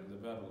 days later, the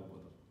Battle of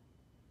Badr.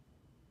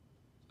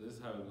 So this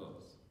is how it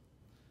goes.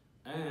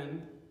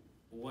 And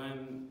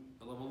when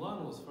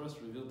Ramadan was first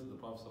revealed to the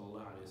Prophet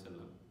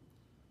ﷺ,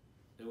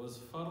 it was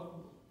fard,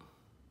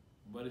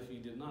 but if you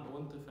did not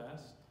want to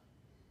fast,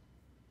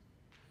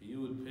 you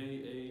would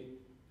pay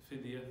a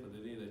fidya for the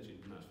day that you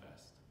did not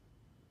fast.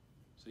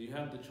 So you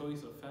had the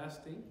choice of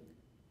fasting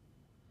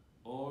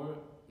or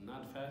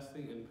not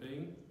fasting and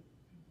paying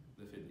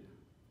the fidya.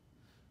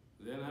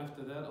 Then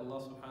after that,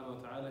 Allah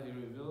subhanahu wa ta'ala, he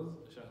reveals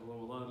شهر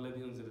رمضان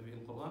الذي أنزل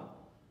فيه القرآن,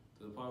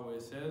 to the part where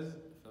it says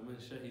فَمَنْ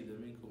شَهِدَ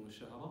مِنْكُمُ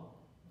الشَّهْرَ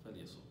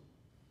فَلْيَصُمْ.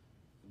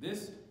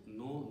 This,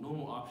 no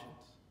more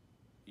options.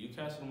 You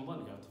catch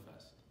Ramadan, you have to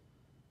fast.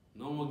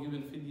 No more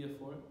giving fidya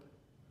for it.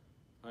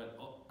 Right?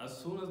 As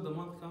soon as the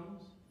month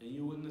comes and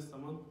you witness the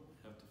month,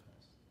 you have to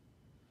fast.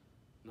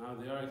 Now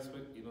there are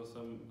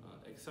some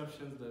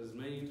exceptions that is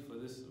made for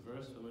this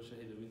verse. فَمَنْ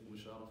شَهِدَ مِنْكُمُ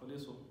الشَّهْرَ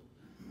فَلْيَصُمْ.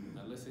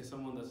 Let's say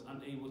someone that's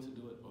unable to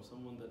do it, or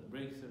someone that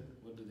breaks it,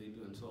 what do they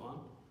do, and so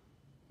on.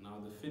 Now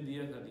the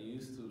fidya that you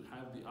used to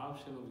have the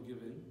option of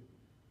giving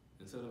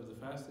instead of the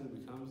fasting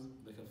becomes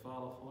the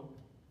kafara for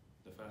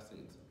the fasting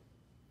itself.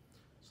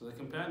 So the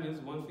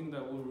companions, one thing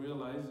that we'll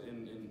realize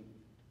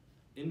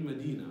in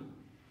Medina,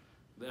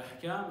 the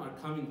ahkam are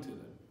coming to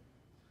them.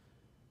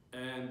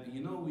 And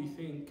we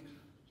think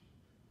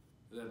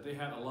that they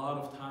had a lot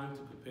of time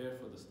to prepare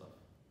for the stuff,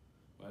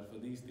 right? For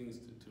these things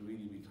to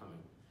really be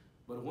coming.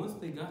 But once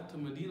they got to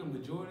Medina,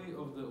 majority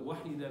of the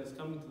wahi that is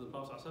coming to the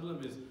Prophet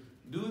ﷺ is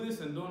do this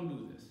and don't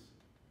do this.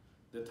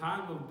 The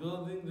time of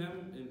building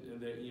them in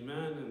their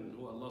iman and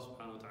who Allah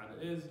subhanahu wa ta'ala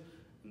is,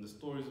 and the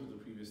stories of the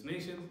previous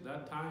nations,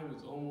 that time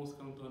is almost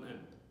come to an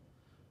end.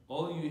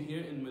 All you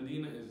hear in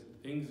Medina is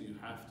things you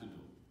have to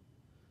do.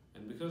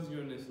 And because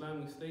you're in an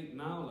Islamic state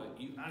now,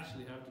 you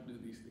actually have to do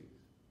these things.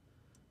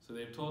 So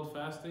they're told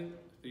fasting,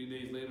 3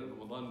 days later,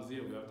 Ramadan is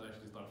here, we have to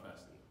actually start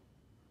fasting.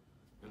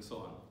 and so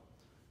on.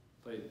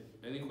 Right.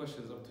 Any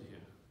questions up to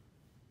here?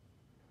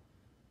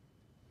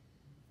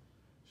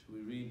 Should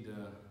we read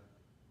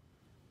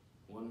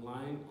one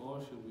line,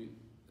 or should we?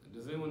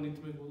 Does anyone need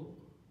to make wudu?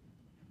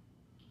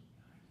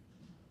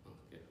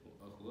 Okay.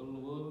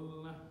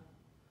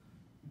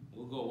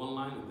 We'll go one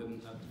line, and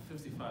then at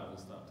 55 we'll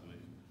start to make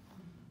it.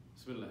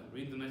 Bismillah.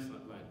 Read the next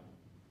line.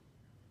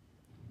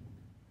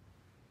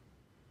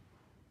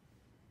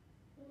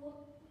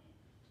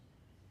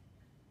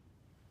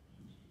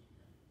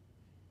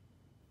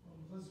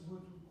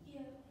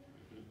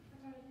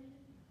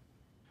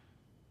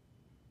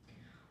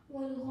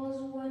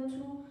 والغزوة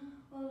الكبرى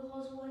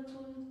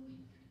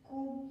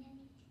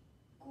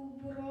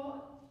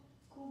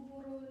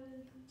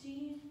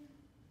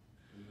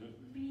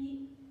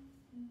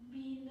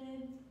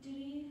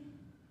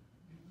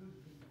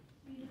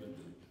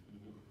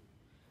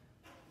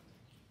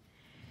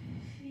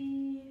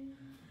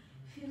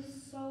في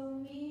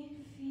الصوم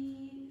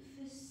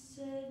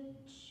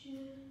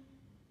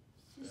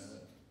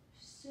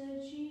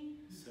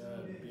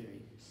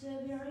في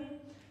السابع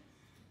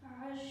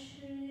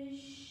عشر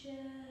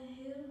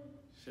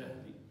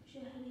شهري.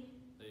 شهري.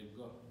 There you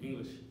go.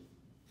 English.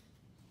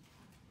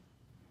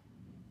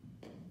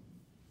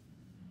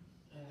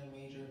 And the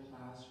major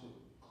clash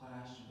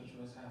which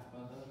was at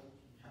Badr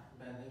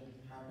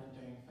happened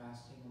during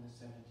fasting on the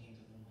 17th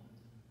of the month.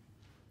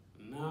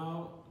 Now,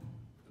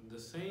 the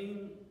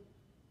same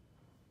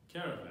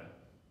caravan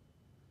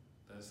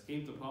that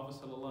escaped the Prophet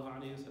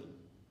ﷺ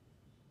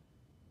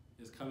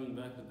is coming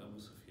back with Abu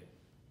Sufyan.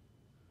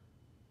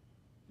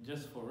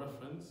 Just for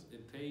reference,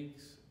 it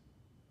takes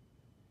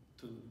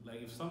to,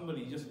 like, if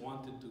somebody just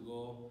wanted to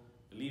go,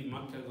 leave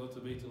Makkah, go to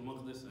Bayt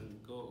al-Maqdis,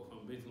 and go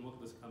from Bayt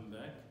al-Maqdis, come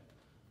back,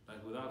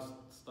 like without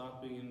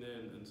stopping in there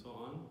and so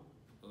on,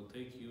 it'll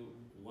take you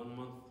 1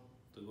 month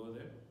to go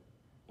there,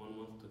 1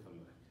 month to come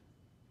back.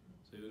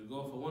 So you would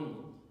go for 1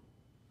 month,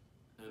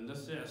 and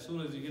let's say as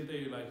soon as you get there,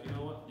 you're like, you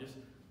know what, just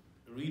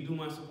redo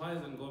my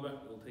supplies and go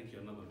back, it'll take you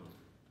another month.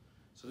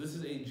 So this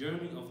is a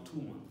journey of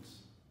 2 months.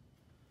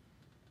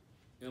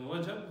 In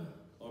Rajab,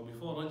 or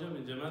before Rajab,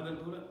 in Jamad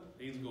al-Ula,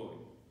 he's going.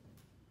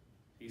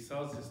 He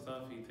sells his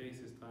stuff, he takes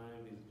his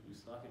time, he's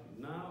restocking.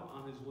 Now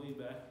on his way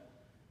back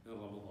in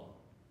Ramadan,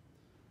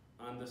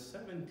 on the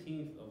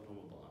 17th of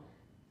Ramadan,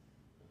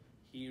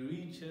 he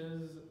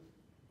reaches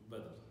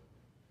Badr.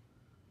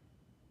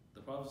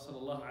 The Prophet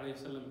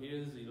ﷺ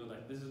hears,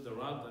 like this is the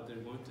route that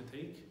they're going to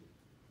take.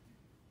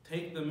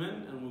 Take the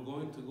men and we're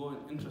going to go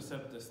and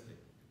intercept this thing.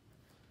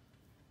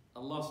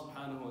 Allah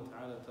subhanahu wa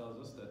ta'ala tells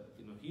us that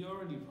He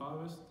already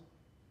promised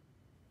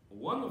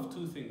one of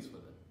two things for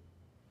them.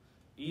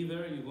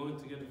 Either you're going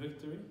to get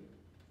victory,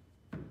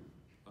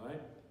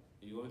 right?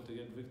 You're going to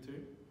get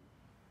victory,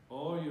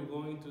 or you're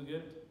going to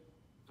get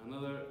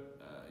another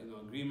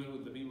agreement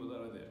with the people that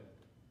are there.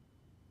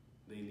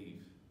 They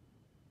leave.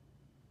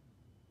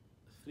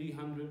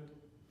 300,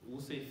 we'll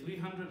say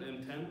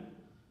 310,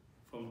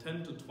 from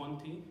 10 to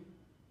 20,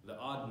 the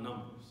odd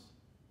numbers.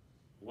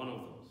 One of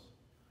those.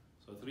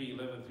 So 3,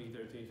 11, 3,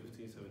 13,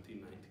 15,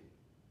 17, 19.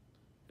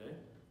 Okay?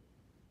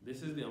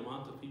 This is the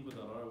amount of people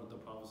that are with the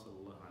Prophet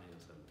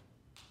ﷺ.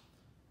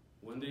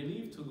 When they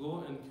leave to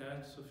go and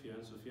catch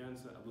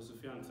Abu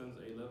Sufyan sends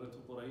a letter to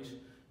Quraysh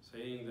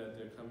saying that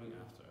they're coming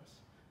after us.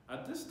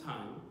 At this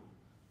time,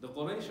 the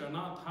Quraysh are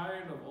not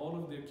tired of all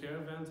of their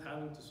caravans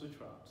having to switch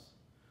routes,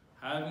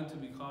 having to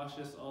be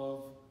cautious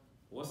of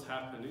what's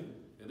happening.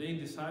 And they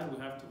decide we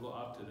have to go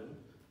after them,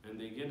 and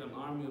they get an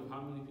army of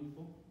how many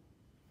people?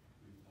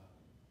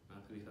 3,000.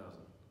 Not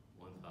 3,000,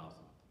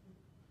 1,000.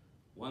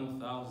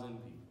 1,000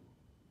 people.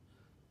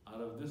 Out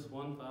of this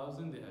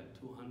 1,000, they had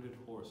 200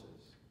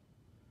 horses.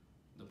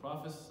 The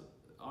Prophet's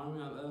army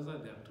on the other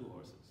side, they have 2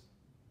 horses.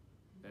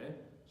 Okay?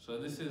 So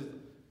this is,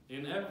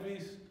 in every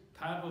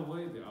type of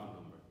way, they're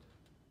outnumbered.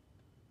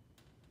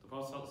 The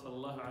Prophet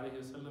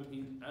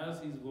ﷺ,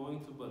 as he's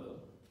going to Badr,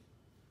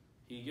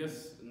 he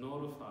gets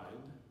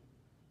notified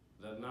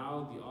that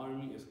now the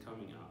army is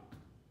coming out.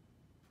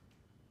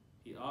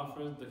 He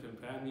offers the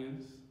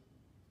companions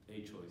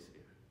a choice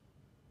here.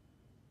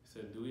 He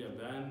said, do we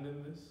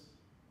abandon this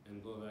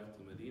and go back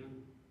to Medina,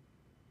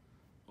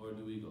 or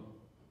do we go?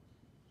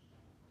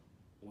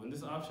 When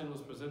this option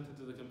was presented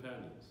to the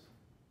companions,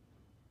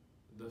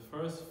 the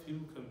first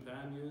few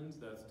companions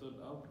that stood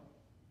up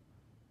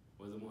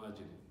were the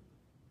Muhajirin.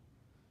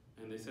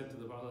 And they said to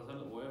the Prophet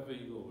ﷺ, wherever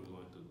you go, we're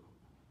going to go.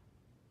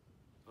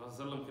 The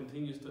Prophet ﷺ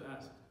continues to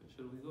ask,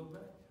 should we go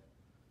back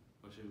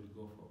or should we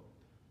go forward?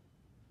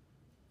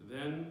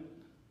 Then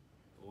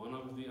one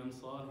of the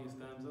Ansar, he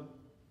stands up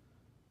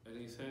and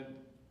he said,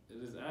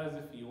 it is as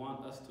if you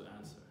want us to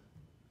answer.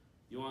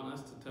 You want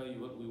us to tell you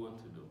what we want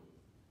to do.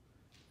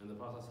 And the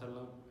Prophet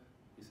ﷺ,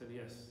 he said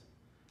yes.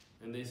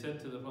 And they said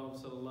to the Prophet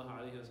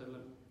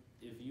ﷺ,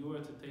 if you were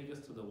to take us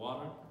to the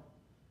water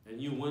and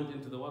you went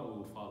into the water, we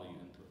would follow you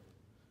into it.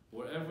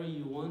 Wherever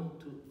you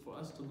want for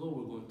us to go,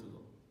 we're going to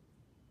go.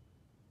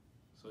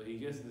 So he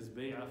gets this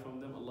bay'ah from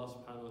them. Allah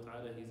subhanahu wa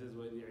ta'ala, he says,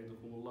 وَإِذْ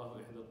يَعِدُكُمُ اللَّهُ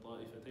إِحْدَى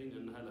الطَّائِفَتَيْنِ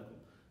أَنَّهَا لَكُمْ.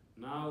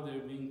 Now they're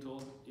being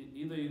told,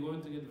 either you're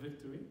going to get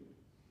victory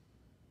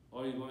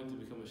or you're going to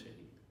become a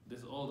shaheed. This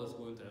is all that's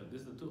going to happen.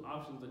 This is the two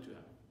options that you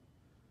have.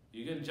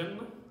 You get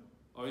Jannah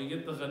or you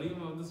get the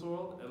ghanima of this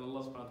world, and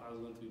Allah subhanahu wa ta'ala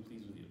is going to be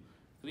pleased with you.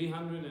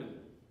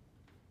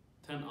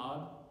 310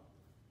 odd,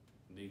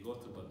 they go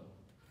to Badr.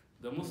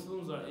 The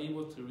Muslims are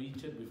able to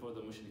reach it before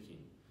the mushrikeen.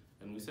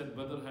 And we said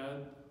Badr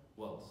had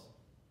wells.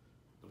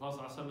 The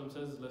Prophet ﷺ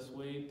says, let's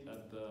wait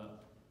at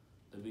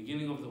the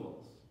beginning of the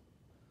wells.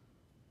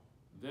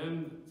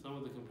 Then some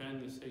of the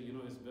companions say, you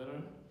know, it's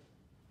better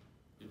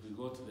if we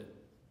go to the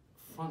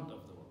front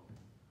of the well.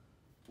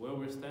 Where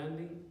we're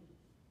standing,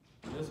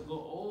 let's go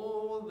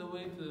all the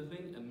way to the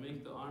thing and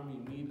make the army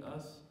meet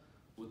us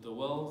with the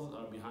wells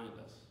are behind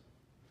us.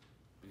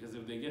 Because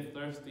if they get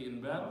thirsty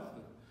in battle,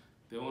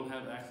 they won't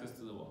have access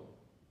to the well.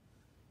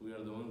 We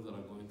are the ones that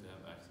are going to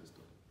have access to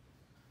it.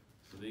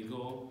 So they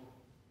go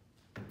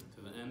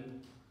to the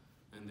end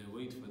and they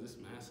wait for this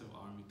massive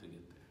army to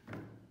get there.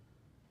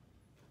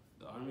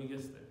 The army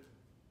gets there.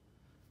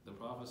 The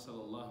Prophet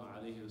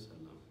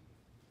ﷺ,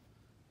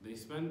 they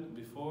spend,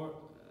 before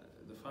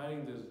the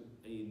fighting, there's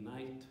a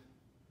night.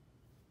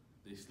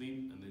 They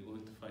sleep and they're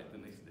going to fight the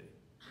next day.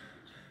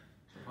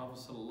 The Prophet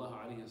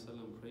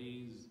ﷺ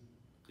prays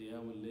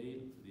Qiyam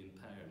al-Layl the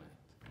entire night.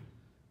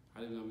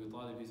 Ali ibn Abi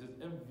Talib, he says,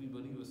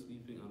 everybody was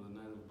sleeping on the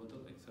night of Badr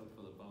except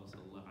for the Prophet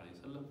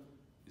ﷺ.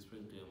 He's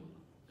praying Qiyam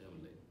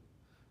al-Layl.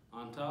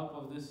 On top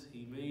of this,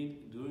 he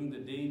made, during the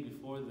day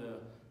before the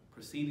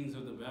proceedings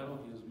of the battle,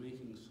 he was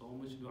making so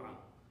much dua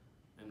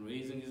and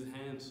raising his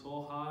hand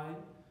so high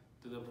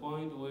to the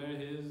point where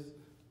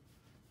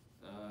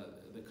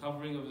the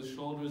covering of his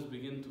shoulders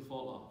begin to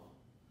fall off.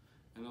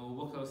 And Abu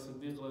Bakr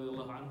as-Siddiq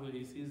radiallahu anhu,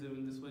 he sees him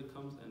in this way,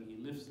 comes and he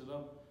lifts it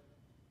up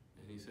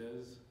and he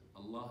says,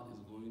 Allah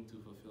is going to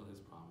fulfill his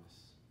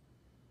promise.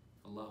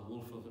 Allah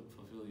will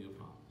fulfill your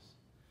promise.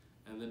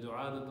 And the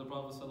dua that the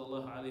Prophet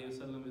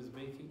ﷺ is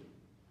making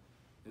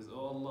is,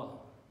 oh Allah,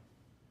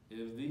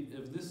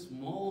 if this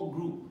small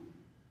group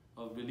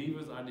of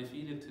believers are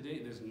defeated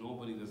today, there's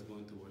nobody that's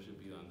going to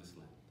worship you on this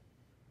land.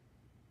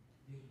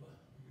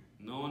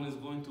 No one is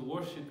going to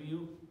worship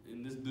you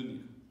in this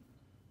dunya.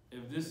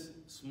 If this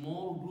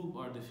small group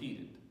are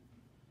defeated,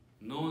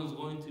 no one is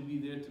going to be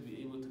there to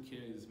be able to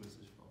carry this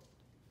message forward.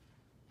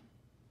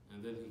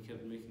 And then he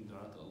kept making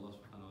dua to Allah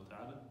subhanahu wa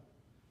ta'ala.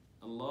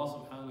 Allah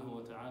subhanahu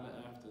wa ta'ala,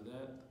 after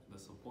that, the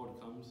support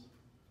comes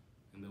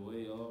in the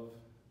way of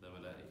the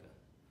malaika.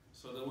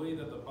 So the way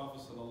that the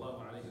Prophet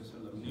sallallahu alaihi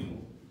wasallam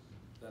knew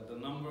that the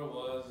number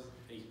was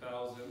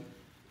 8,000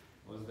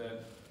 was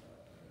that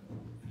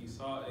he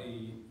saw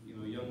a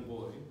young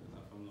boy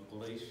from the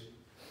Quraysh,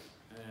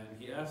 and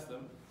he asked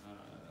them,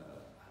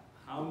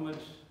 how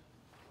much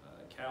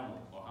camel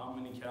or how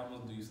many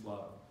camels do you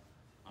slaughter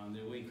on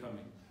their way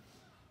coming?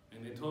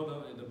 And they told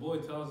him, and the boy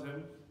tells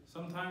him,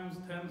 sometimes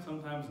 10,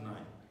 sometimes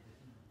 9.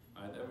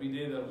 Right, every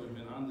day that we've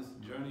been on this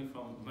journey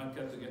from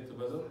Mecca to get to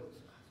Badr,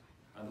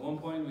 at one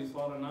point we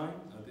slaughter 9,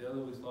 at the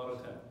other we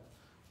slaughter 10.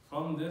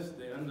 From this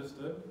they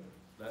understood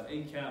that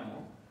a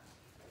camel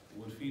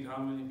would feed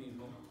how many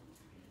people?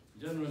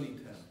 Generally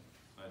 10.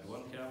 Right,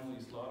 one camel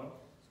you slaughter,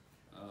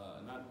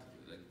 not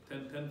like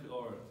 10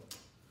 or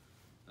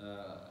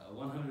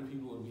 100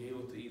 people would be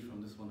able to eat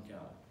from this one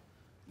camel.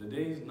 The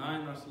days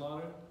 9 are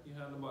slaughtered, you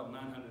have about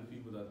 900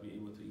 people that will be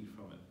able to eat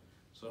from it.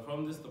 So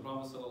from this, the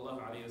Prophet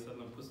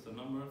ﷺ puts the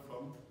number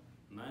from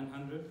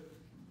 900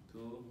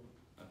 to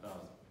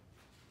 1,000.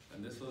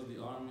 And this was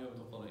the army of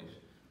the Quraysh.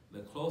 The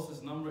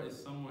closest number is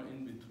somewhere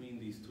in between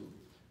these two.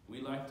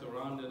 We like to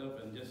round it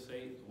up and just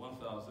say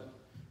 1,000.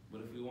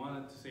 But if we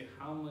wanted to say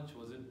how much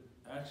was it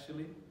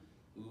actually,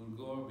 we would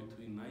go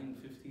between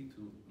 950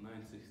 to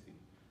 960.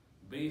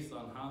 Based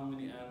on how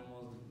many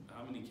animals,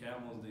 how many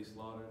camels they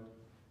slaughtered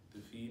to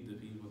feed the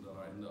people that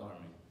are in the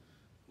army.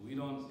 We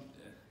don't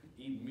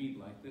eat meat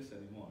like this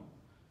anymore.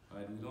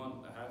 Right? We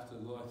don't have to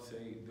go and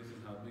say, this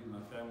is how big my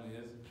family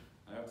is.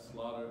 I have to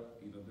slaughter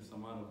this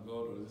amount of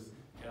goat or this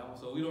camel.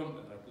 So we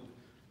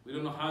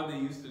don't know how they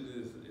used to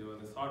do this.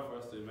 It's hard for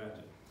us to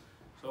imagine.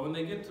 So when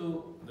they get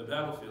to the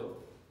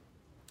battlefield,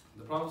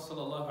 the Prophet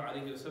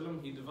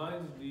ﷺ, he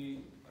divides the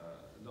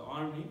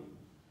army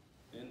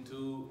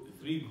into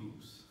 3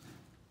 groups.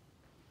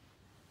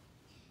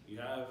 You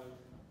have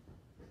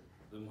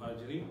the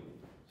Muhajirin,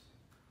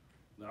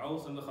 the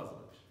Aus and the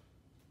Khazraj,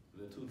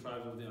 the 2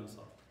 tribes of the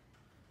Ansar.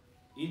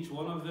 Each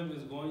one of them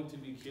is going to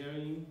be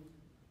carrying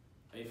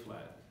a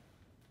flag.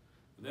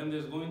 Then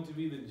there's going to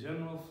be the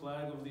general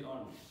flag of the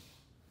army.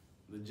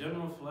 The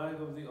general flag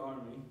of the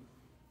army,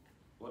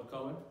 what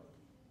color?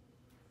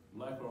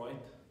 Black or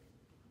white?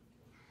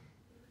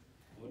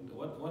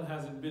 What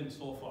has it been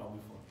so far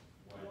before?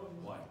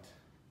 White.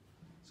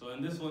 So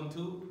in this one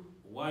too,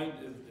 white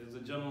is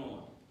the general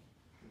one.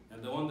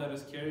 And the one that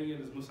is carrying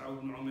it is Mus'ab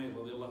ibn Umayr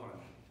radiallahu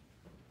anhu.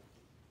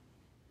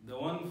 The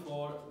one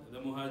for the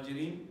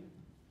Muhajirin,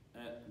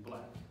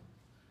 black.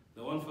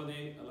 The one for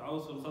the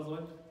Al-Aus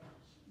al-Khazraj,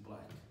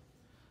 black.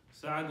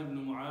 Sa'ad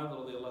ibn Mu'adh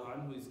radiallahu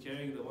anhu is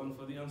carrying the one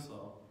for the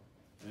Ansar,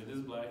 and it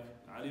is black.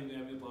 Ali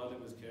ibn Abi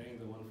Talib is carrying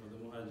the one for the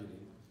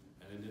Muhajirin,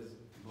 and it is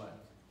black.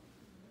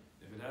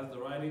 If it has the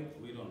writing,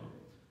 we don't know.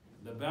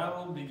 The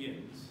battle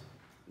begins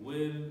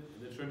with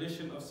the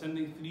tradition of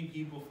sending 3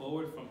 people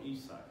forward from each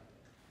side.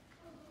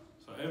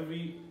 So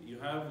you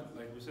have,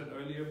 like we said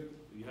earlier,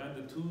 you had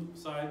the 2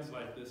 sides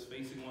like this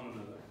facing one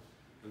another.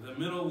 The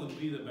middle would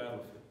be the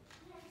battlefield.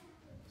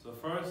 So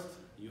first,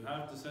 you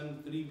have to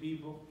send 3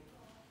 people.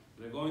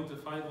 They're going to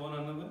fight one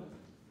another.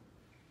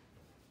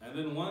 And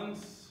then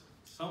once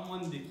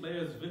someone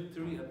declares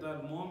victory at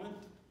that moment,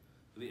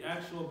 the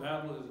actual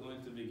battle is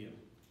going to begin.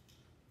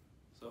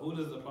 So who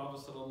does the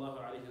Prophet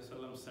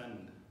ﷺ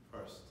send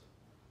first?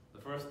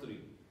 The first 3.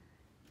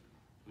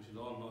 We should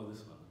all know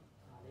this one.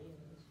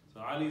 So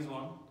Ali's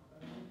one.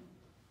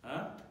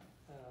 Huh?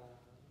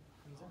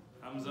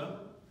 Hamza.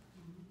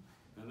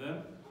 And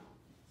then?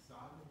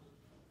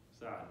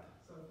 Sa'ad.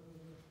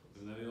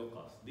 Ibn Abi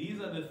Waqqas. These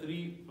are the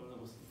 3 from the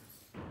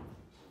Muslims.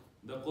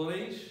 The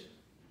Quraysh,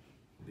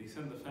 they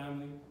sent the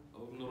family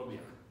of Ibn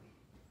Rabi'ah.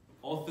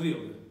 All 3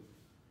 of them.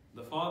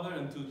 The father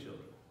and 2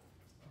 children.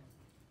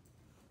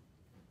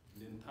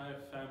 The entire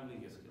family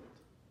gets killed.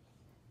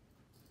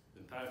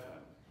 The entire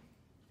family.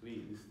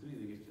 These 3,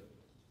 they get killed.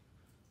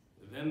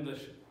 Then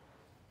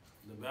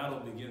the battle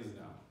begins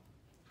now.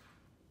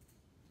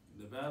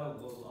 The battle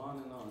goes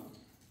on and on.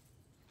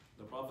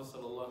 The Prophet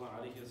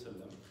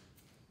ﷺ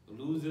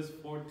loses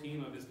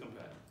 14 of his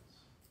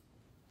companions.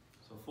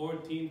 So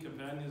 14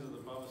 companions of the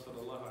Prophet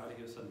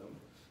ﷺ,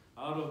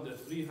 out of the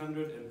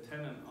 310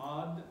 and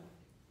odd,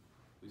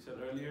 we said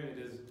earlier, it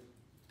is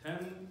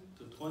 10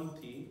 to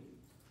 20,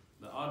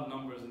 the odd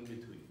numbers in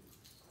between.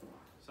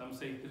 Some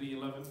say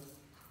 311,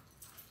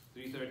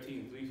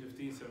 313,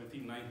 315,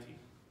 17, 19.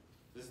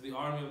 This is the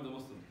army of the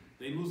Muslims.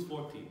 They lose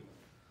 14.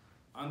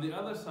 On the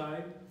other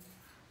side,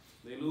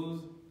 they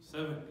lose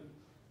 70.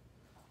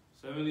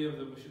 70 of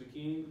the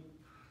mushrikeen,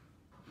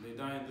 they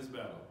die in this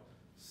battle.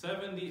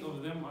 70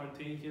 of them are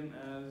taken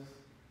as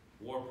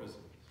war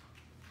prisoners.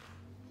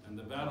 And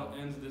the battle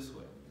ends this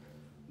way.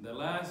 The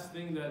last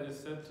thing that is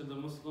said to the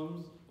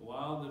Muslims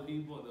while the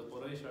people, the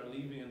Quraysh, are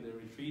leaving and they're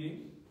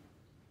retreating,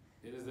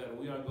 it is that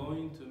we are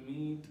going to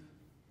meet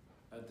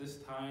at this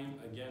time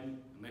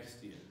again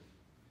next year.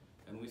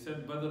 And we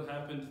said Badr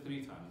happened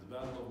 3 times. A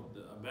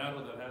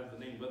battle that has the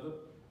name Badr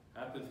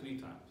happened 3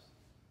 times.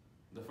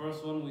 The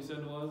first one we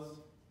said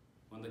was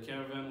when the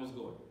caravan was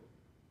going.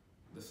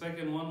 The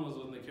second one was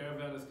when the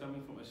caravan is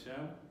coming from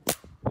Asham,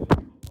 the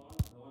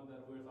one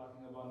that we're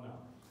talking about now.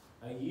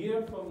 A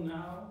year from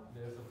now,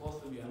 there's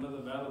supposed to be another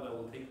battle that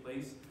will take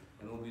place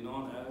and will be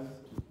known as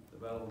the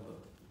Battle of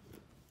Badr.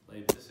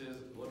 Like, this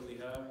is what we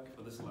have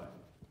for this line.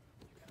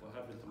 What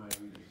happened to my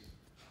readers?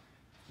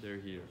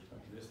 They're here.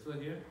 They're still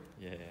here?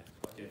 Yeah.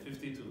 Okay,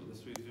 52.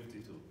 Let's read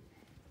 52.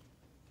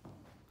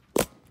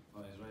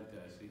 Oh, he's right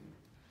there, I see.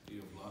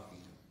 You're blocking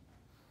him.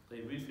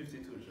 They read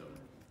 52, inshallah.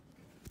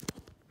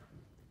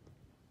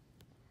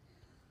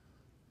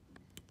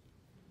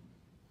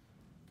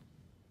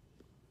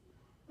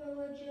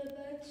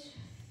 ووجبت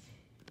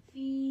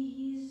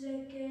فيه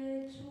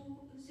زكاة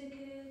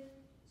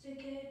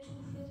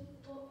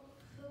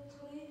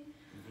فطر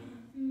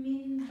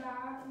من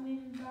بعد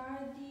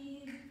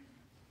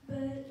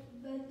بدر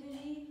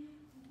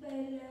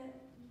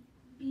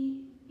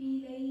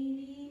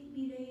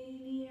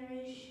بليل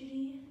عشر.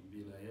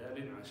 بليال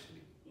عشر.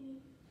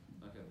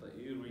 Okay, but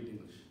you read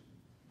English.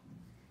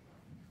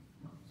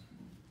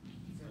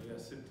 Oh, yeah,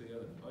 sit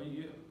together. Oh,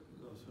 yeah.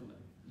 Oh, Sunnah.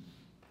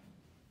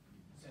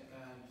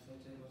 Zakat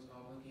al-Fitr was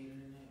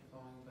obligated in it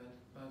following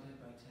Badr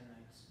by 10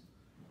 nights.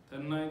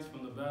 10 nights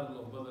from the Battle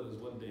of Badr is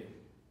what day?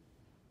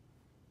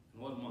 In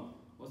what month?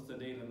 What's the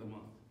date and the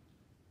month?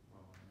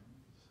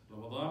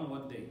 Ramadan,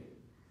 what day?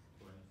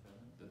 27.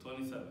 The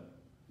 27th.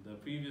 The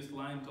previous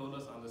line told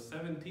us on the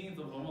 17th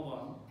of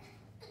Ramadan,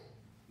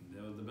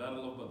 there was the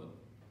Battle of Badr.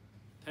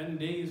 10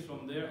 days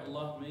from there,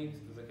 Allah makes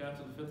the Zakat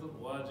al-Fitr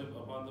wajib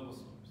upon the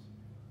Muslims.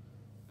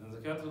 And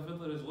Zakat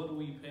al-Fitr is what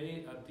we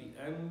pay at the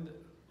end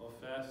of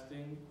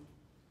fasting.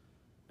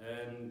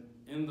 And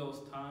in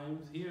those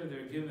times, here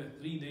they're given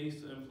 3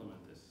 days to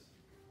implement this.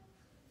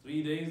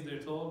 3 days they're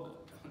told,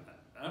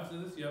 after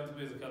this you have to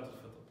pay Zakat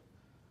al-Fitr.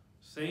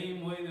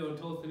 Same way they were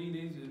told 3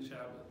 days in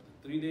Shaybah.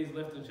 3 days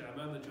left in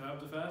Shaybah that you have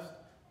to fast.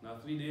 Now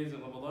 3 days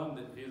in Ramadan,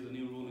 here's the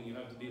new ruling you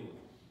have to deal with.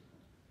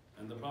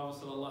 And the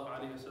Prophet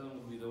ﷺ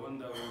would be the one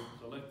that would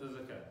collect the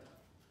zakat.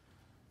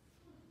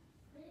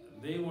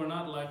 They were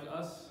not like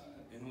us,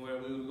 in where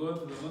we would go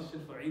to the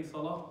masjid for Eid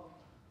Salah,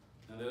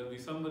 and there would be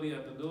somebody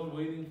at the door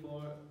waiting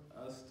for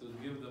us to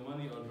give the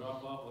money or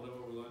drop off whatever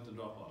we're going to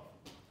drop off.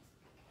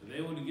 They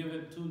would give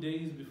it 2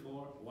 days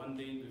before, 1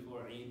 day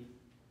before Eid.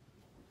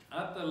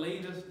 At the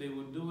latest, they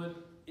would do it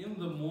in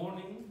the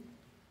morning,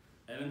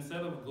 and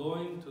instead of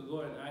going to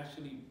go and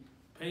actually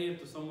pay it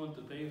to someone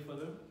to pay for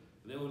them,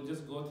 they would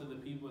just go to the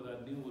people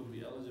that knew would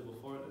be eligible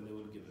for it and they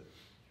would give it.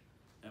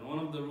 And one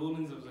of the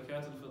rulings of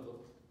Zakat al-Fitr,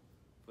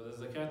 for the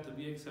zakat to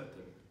be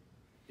accepted,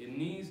 it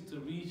needs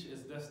to reach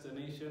its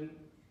destination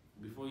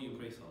before you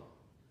pray Salah.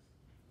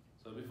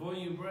 So before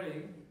you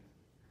pray,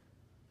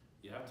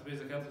 you have to pay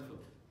Zakat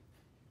al-Fitr.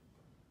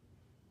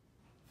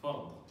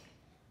 fard.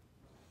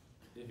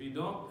 If you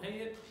don't pay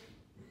it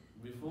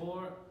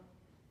before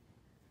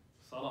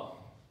salah,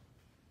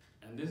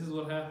 and this is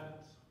what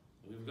happens.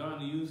 We've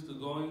gotten used to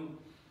going,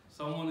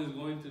 someone is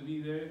going to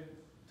be there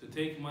to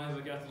take my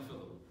zakat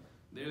al-fitr.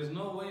 There's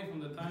no way from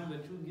the time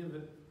that you give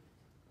it,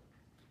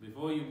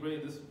 before you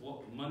pray, this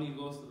money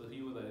goes to the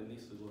people that it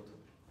needs to go to.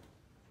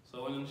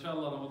 So when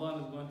inshallah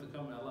Ramadan is going to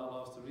come and Allah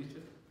allows us to reach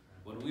it,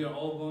 what we are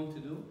all going to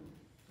do,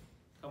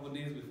 a couple of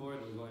days before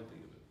it, we're going to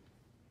give it.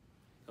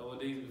 A couple of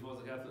days before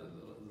zakat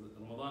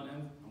Ramadan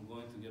ends, I'm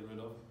going to get rid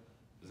of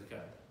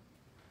zakat.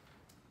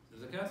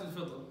 The zakat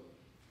al-fitr,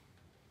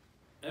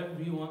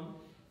 everyone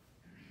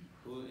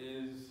who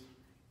is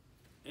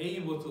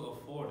able to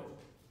afford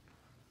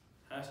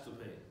it has to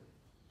pay it.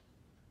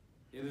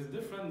 It is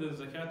different than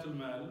zakat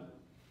al-mal,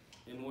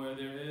 in where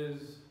there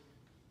is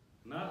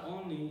not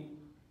only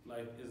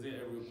like is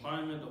there a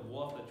requirement of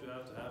wealth that you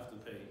have to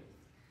pay,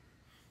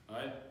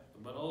 right?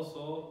 But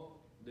also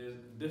there's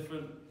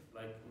different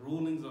like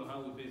rulings on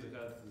how we pay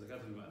zakat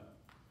al-mal.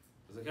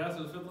 Zakat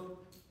al-fitr,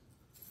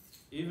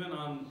 even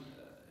on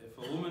if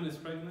a woman is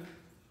pregnant,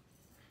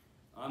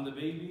 on the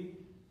baby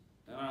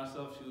and on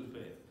herself, she would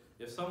pay it.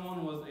 If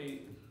someone was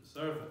a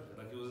servant,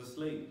 like he was a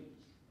slave,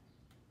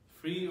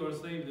 free or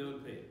slave, they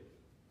would pay it.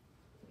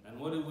 And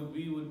what it would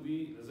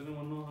be, does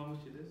anyone know how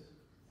much it is?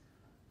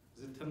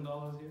 Is it $10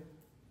 here?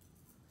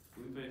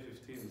 We pay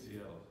 15 in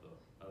Seattle, so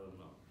I don't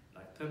know.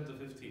 Like 10 to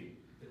 15.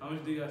 How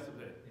much do you guys to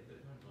pay? It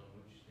depends on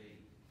which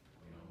state.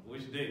 You know.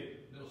 Which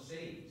date? No,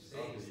 state.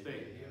 Oh, the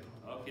state.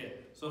 Okay.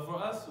 So for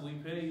us, we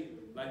pay,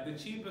 like the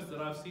cheapest that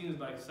I've seen is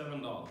like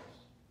 $7.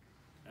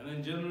 And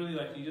then generally,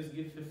 like you just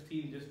give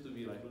 15 just to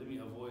be like, let me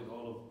avoid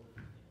all of.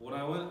 When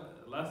I went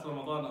last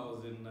Ramadan, I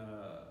was in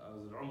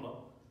Umrah,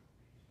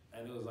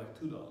 and it was like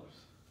 $2.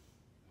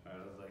 I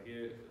was like,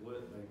 here,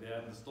 what? Like they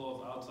had the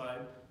stores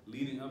outside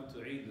leading up to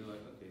Eid. They're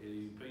like, okay, here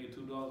you pay your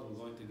 $2, we're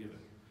going to give it.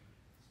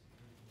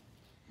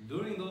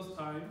 During those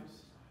times,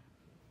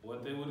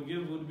 what they would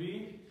give would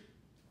be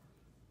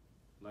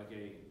like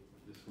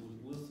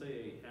we'll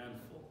say a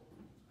handful.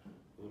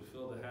 It would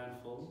fill the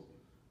handful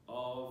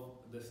of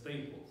the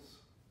staples.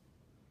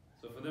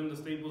 So for them, the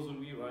staples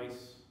would be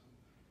rice.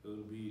 It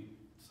would be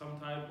some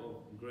type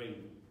of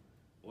grain,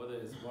 whether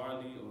it's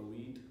barley or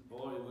wheat,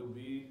 or it would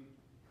be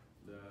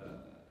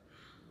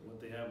what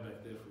they have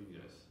back there for you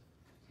guys,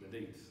 the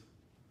dates.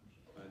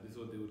 This is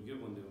what they would give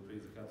when they would pay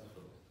zakat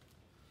al-fitr.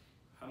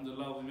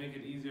 Alhamdulillah, we make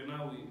it easier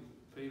now. We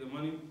pay the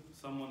money.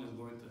 Someone is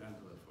going to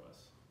handle it for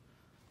us.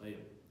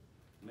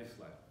 Next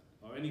slide.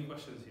 Or any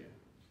questions here?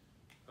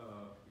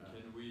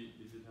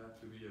 Does it have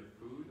to be a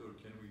food, or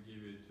can we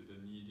give it to the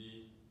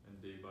needy and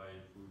they buy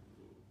food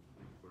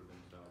for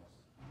themselves?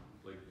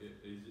 Like,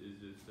 is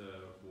it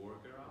a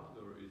workaround,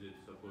 or is it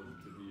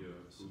supposed to be a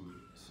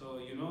food? So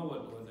you know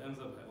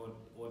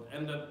what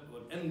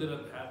ended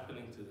up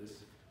happening to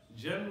this?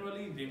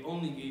 Generally, they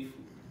only gave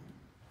food,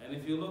 and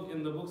if you look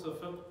in the books of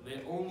fiqh,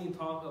 they only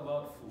talk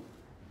about food.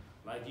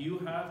 Like you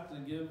have to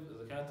give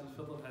zakat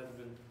al-fitr has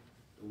been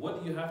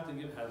what you have to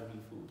give has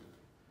been food.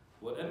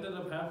 What ended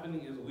up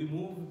happening is we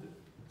moved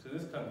to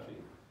this country,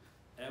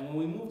 and when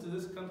we moved to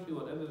this country,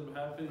 what ended up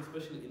happening,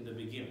 especially in the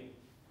beginning,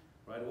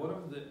 right? One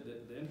of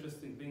the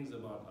interesting things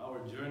about our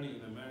journey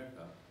in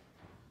America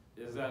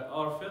is that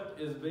our fiqh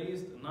is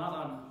based not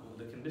on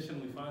the condition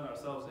we find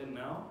ourselves in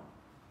now,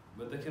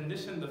 but the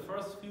condition the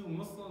first few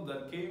Muslims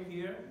that came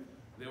here,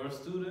 they were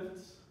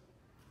students,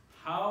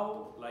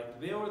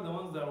 they were the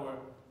ones that were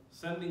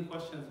sending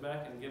questions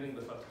back and getting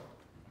the fatwa.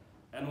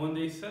 And when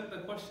they sent the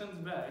questions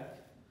back,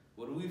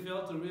 what we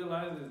failed to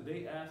realize is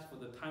they asked for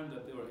the time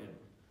that they were in.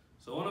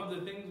 So one of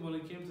the things when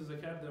it came to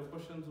zakat, their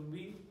questions would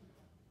be,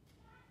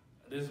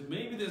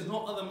 there's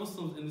no other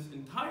Muslims in this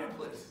entire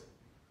place.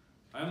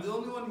 I'm the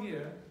only one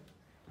here.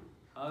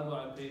 How do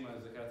I pay my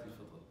zakat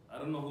al-fitr? I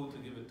don't know who to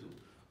give it to.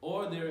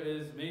 Or there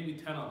is maybe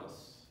 10 of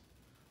us.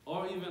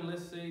 Or even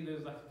let's say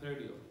there's like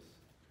 30 of us.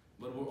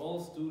 But we're all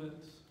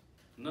students.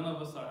 None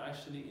of us are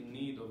actually in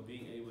need of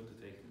being able to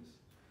take this.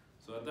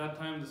 So at that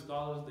time, the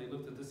scholars, they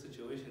looked at this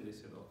situation, they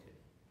said, okay,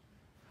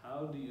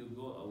 how do you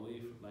go away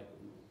from,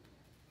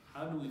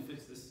 how do we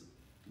fix this,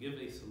 give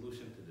a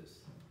solution to this?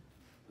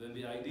 Then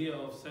the idea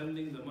of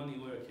sending the money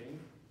where it came,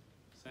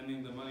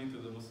 sending the money to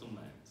the Muslim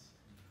lands.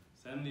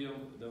 Send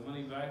the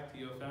money back to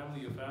your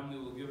family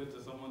will give it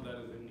to someone that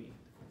is in need.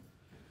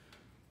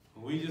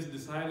 We just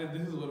decided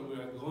this is what we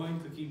are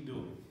going to keep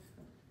doing.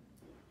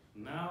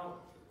 Now,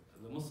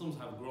 the Muslims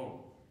have grown.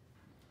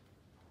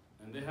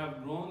 And they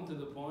have grown to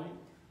the point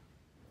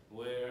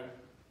where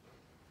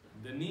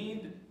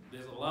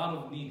there's a lot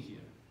of need here.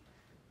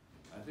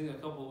 I think a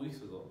couple of weeks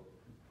ago,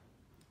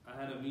 I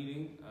had a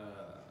meeting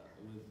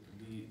with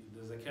the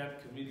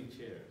Zakat committee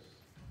chairs,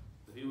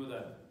 the people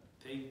that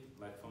take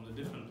from the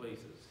different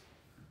places,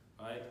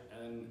 right?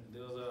 And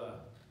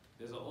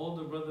there's an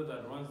older brother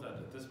that runs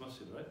this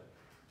masjid, right?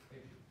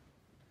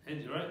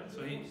 Hajj, right?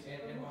 So he.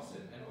 And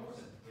Watson.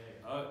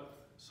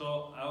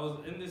 So I was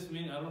in this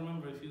meeting. I don't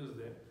remember if he was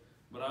there,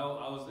 but I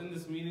was in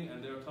this meeting,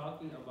 and they were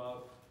talking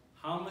about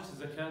how much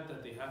zakat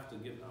that they have to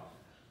give out.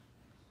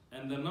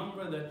 And the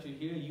number that you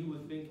hear, you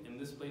would think in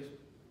this place,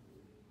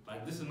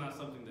 like this is not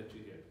something that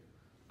you hear.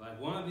 Like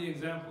one of the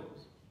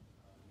examples,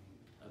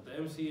 at the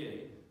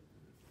MCA,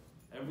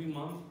 every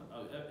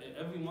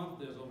month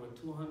there's over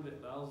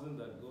 200,000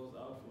 that goes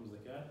out from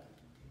zakat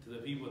to the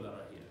people that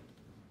are here.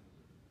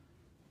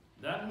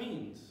 That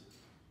means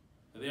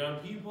there are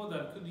people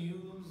that could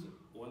use,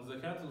 when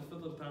zakat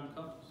al-fitr time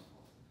comes,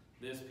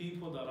 there's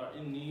people that are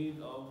in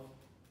need of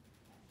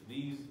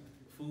these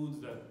foods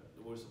that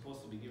were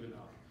supposed to be given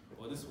out,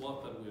 or this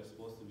wealth that we are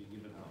supposed to be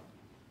given out.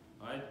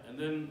 Right? And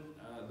then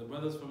the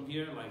brothers from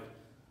here, like,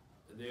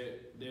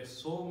 there's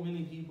so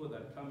many people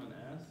that come and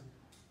ask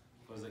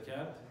for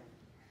zakat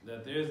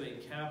that there's a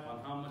cap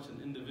on how much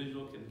an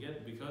individual can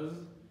get because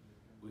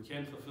we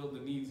can't fulfill the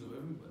needs of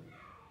everybody.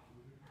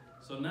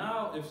 So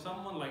now if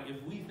someone, like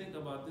if we think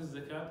about this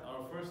zakat,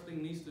 our first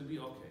thing needs to be,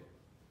 okay,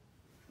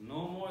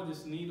 no more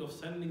this need of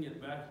sending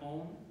it back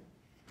home.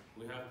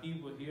 We have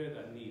people here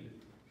that need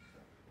it.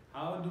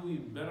 How do we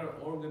better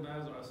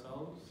organize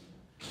ourselves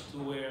to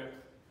where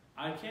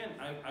I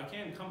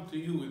can't come to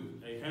you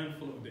with a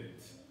handful of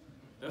dates.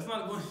 That's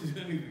not going to do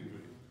anything for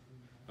you.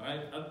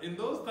 Right? In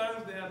those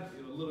times they had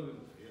a little bit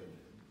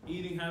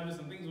eating habits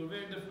and things were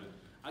very different.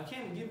 I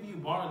can't give you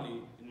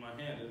barley in my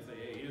hand and say,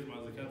 hey, here's my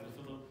zakat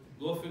al-fitr,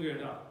 go figure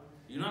it out.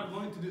 You're not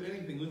going to do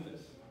anything with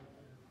this.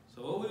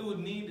 So what we would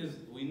need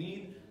is, we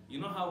need, you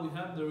know how we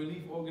have the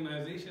relief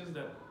organizations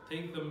that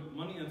take the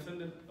money and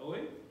send it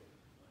away?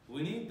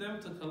 We need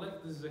them to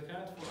collect this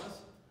zakat for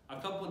us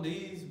a couple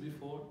days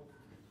before,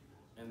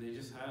 and they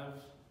just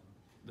have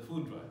the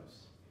food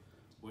drives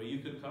where you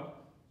could come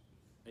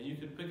and you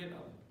could pick it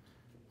up.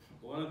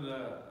 One of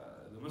the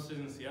masjids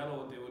in Seattle,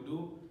 what they would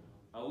do,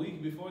 a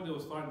week before they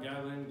would start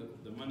gathering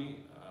the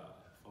money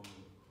from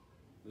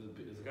the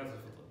zakat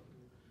al-fitr,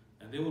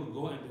 and they would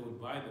go and they would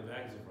buy the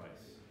bags of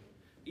rice.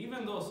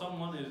 Even though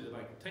someone is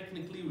like,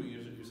 technically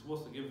you're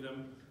supposed to give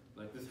them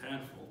like this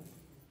handful,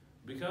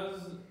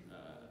 because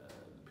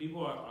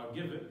people are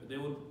given, they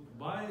would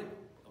buy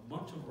a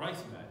bunch of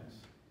rice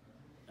bags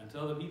and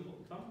tell the people,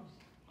 come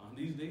on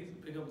these days,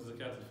 pick up the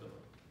zakat al-fitr.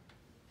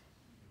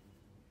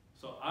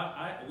 So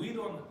we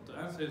don't, to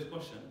answer his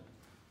question,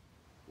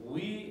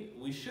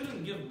 we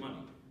shouldn't give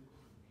money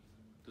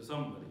to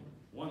somebody.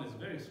 One is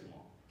very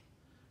small,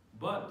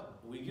 but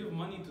we give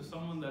money to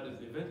someone that is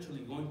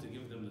eventually going to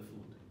give them the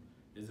food,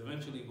 is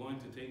eventually going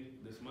to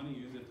take this money,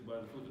 use it to buy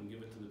the food and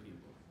give it to the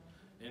people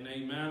in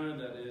a manner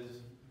that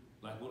is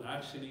like will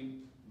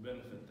actually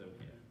benefit them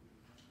here.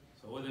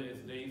 So whether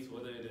it's dates,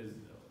 whether it is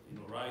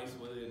rice,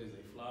 whether it is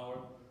a flour,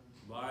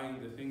 buying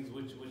the things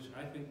which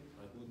I think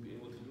like we'd be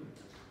able to do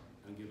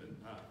and give it.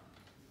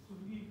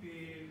 Could we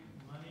pay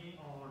money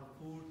or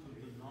food to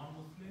the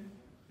non-Muslim?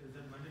 Is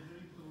that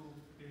mandatory to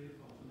pay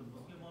to the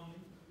Muslim only?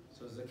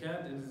 So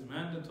zakat, it is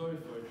mandatory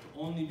for it to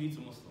only be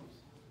to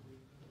Muslims.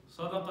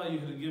 Sadaqah you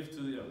can give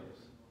to the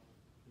others.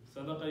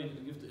 Sadaqah you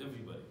can give to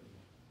everybody.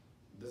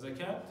 The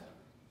zakat,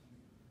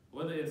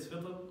 whether it's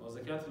fitr or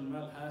zakat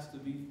al-mal, has to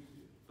be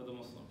for the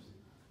Muslims.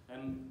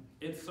 And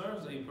it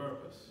serves a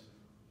purpose.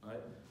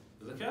 Right?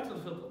 Zakat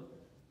al-fitr,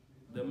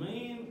 the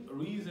main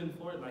reason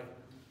for it, like,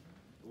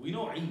 we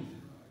know Eid.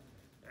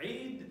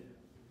 Eid,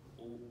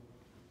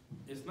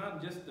 it's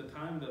not just the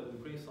time that we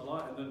pray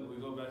salah and then we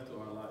go back to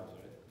our lives,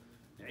 right?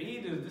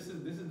 Eid is,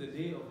 this is the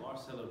day of our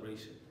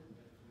celebration.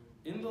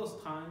 In those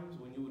times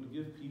when you would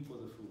give people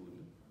the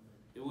food,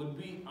 it would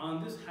be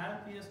on this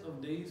happiest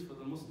of days for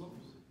the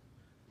Muslims.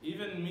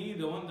 Even me,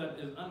 the one that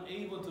is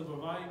unable to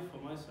provide for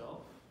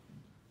myself,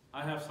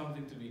 I have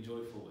something to be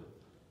joyful with.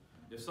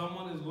 If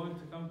someone is going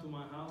to come to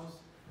my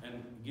house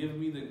and give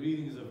me the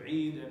greetings of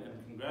Eid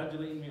and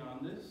congratulate me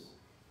on this,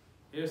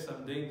 here's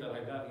some date that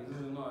I got. He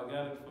doesn't know I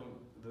got it from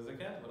the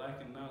zakat, but I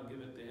can now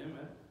give it to him.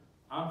 And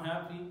I'm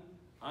happy,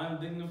 I'm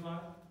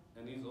dignified,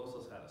 and he's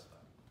also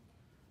satisfied.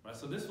 Right?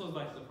 So this was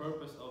like the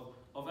purpose of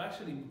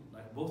actually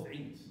like both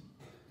Eids.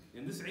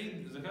 In this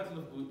Eid, zakat,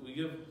 we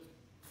give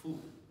food.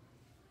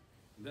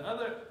 The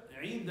other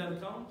Eid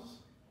that comes,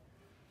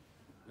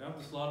 we have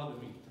to slaughter the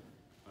meat.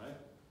 Right?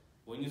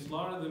 When you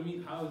slaughter the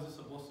meat, how is it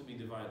supposed to be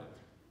divided?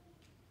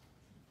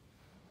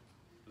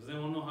 Does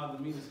anyone know how the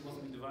meat is supposed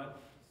to be divided?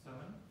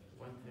 7.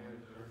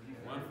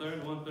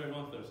 1/3, 1/3,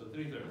 1/3, so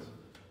 3/3.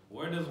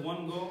 Where does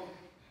one go?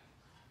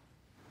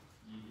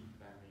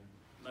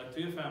 Like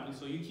to your family.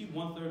 So you keep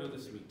 1/3 of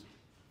this meat.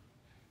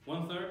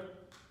 1/3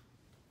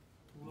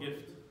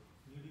 gift.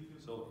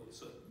 So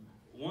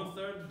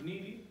 1/3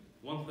 needy,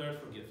 1/3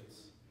 for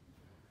gifts.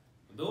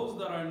 Those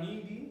that are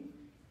needy,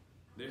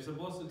 they're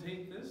supposed to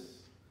take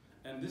this,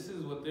 and this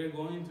is what they're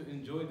going to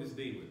enjoy this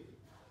day with.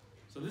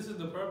 So this is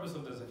the purpose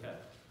of the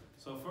zakat.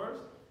 So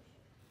first,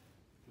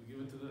 we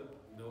give it to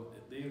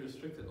they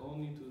restrict it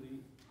only to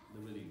the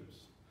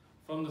believers.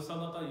 From the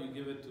sadaqah, you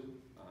give it to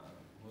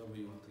whoever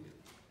you want to give.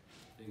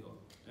 There you go.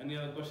 Any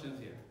other questions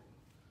here?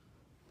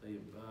 Let's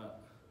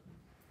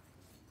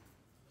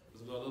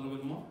go a little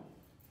bit more.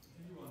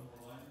 Can you do one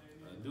more line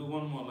maybe? Do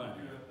one more line.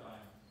 Do you have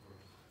time?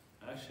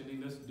 Actually,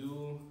 let's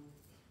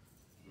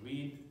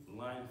read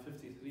line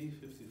 53,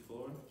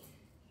 54,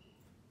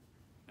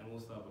 And we'll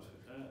stop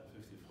at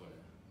 54.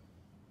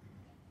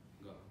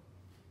 Go.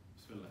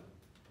 Bismillah.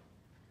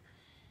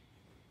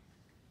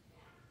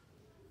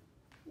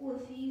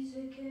 وفي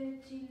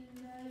زكاة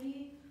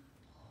المال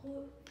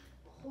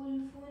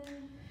خلف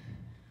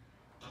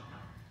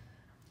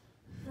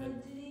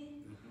فدر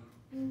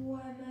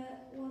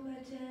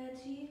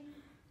ومتات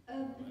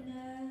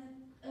أبنات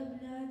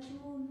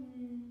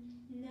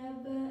نبي البرون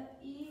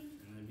بري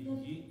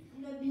بدري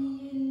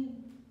بري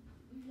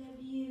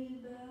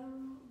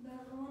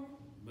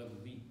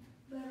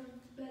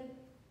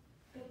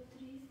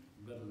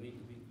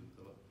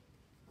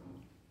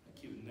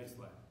keep it next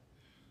line.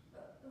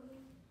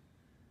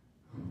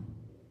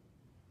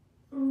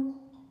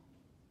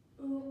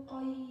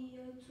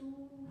 رقية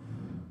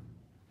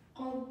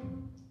قبل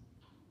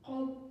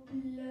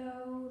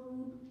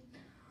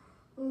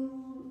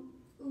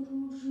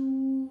رجوع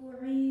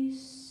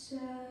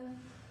السفر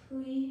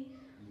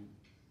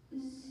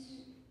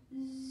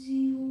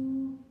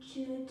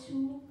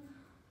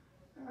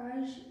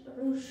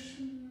زوجة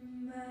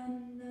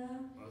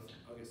عثمان.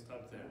 Okay,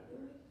 stop there.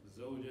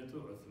 زوجة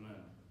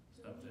عثمان.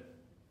 Stop there.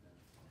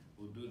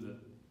 We'll do the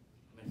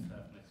next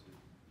half next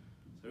week.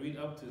 So read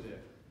up to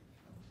there.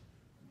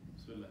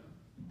 Bismillah.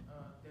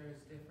 There is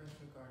difference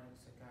regarding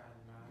zakat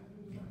and mal.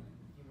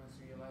 You must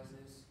realize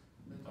this.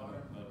 The daughter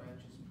of the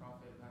righteous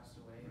prophet passed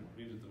away.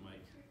 Read with the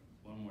mic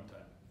one more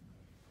time.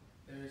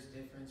 There is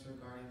difference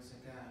regarding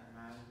zakat and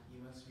mal. You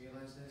must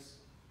realize this.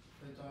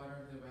 The daughter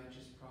of the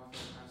righteous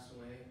prophet passed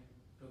away.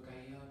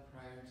 Ruqayya,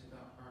 prior to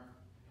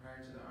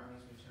the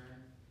army's return,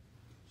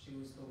 she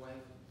was the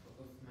wife of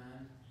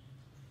Uthman.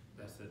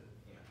 That's it.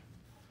 Yeah.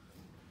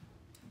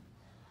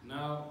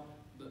 Now,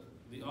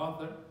 the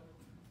author,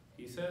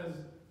 he says,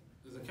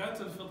 Zakat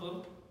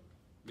al-Fitr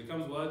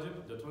becomes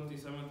wajib the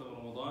 27th of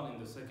Ramadan in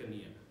the second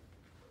year.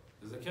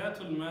 Zakat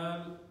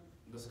al-Mal,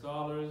 the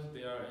scholars,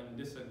 they are in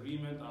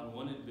disagreement on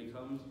when it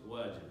becomes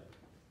wajib.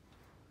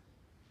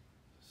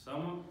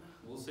 Some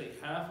will say,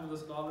 half of the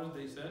scholars,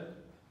 they said,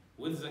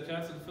 with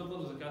Zakat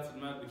al-Fitr, Zakat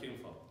al-Mal became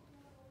fard.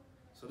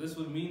 So this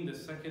would mean the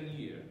second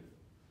year,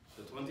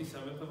 the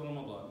 27th of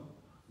Ramadan,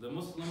 the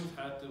Muslims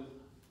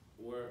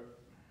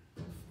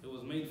it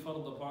was made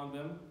fard upon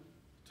them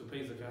to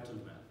pay Zakat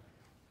al-Mal.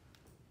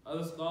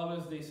 Other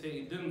scholars, they say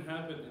it didn't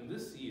happen in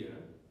this year,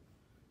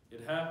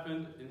 it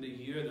happened in the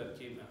year that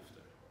came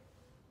after.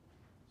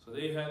 So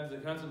they had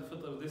Zakat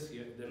al-Fitr this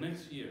year, the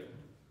next year,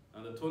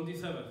 on the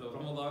 27th of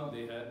Ramadan,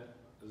 they had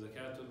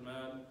Zakat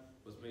al-Mal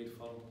was made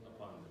fard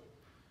upon them.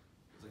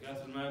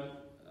 Zakat al-Mal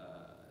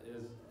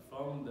is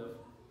from the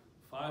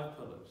 5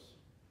 pillars,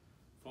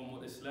 from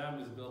what Islam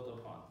is built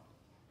upon.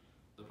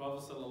 The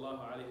Prophet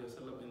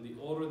ﷺ, in the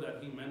order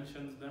that he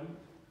mentions them,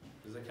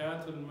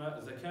 zakat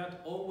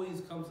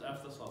always comes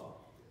after salah.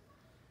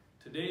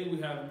 Today we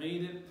have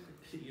made it,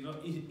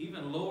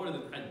 even lower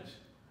than Hajj.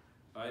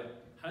 Right?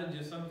 Hajj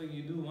is something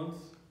you do once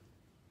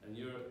and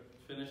you're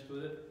finished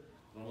with it.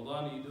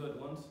 Ramadan you do it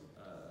once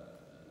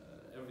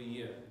every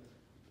year.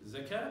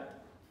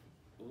 Zakat,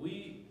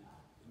 we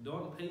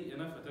don't pay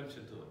enough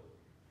attention to it.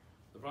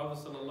 The Prophet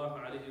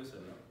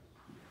ﷺ,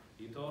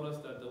 he told us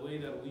that the way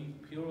that we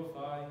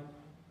purify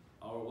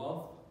our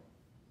wealth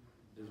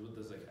is with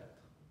the zakat.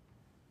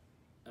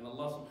 And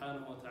Allah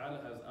subhanahu wa ta'ala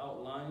has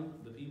outlined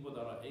the people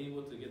that are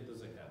able to get the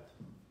zakat.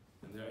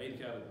 And there are 8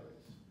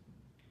 categories.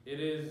 It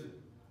is,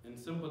 in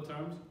simple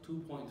terms,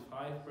 2.5%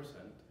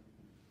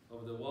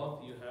 of the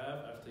wealth you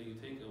have after you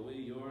take away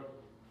your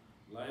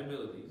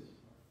liabilities.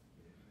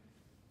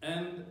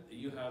 And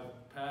you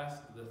have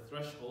passed the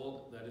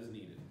threshold that is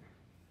needed.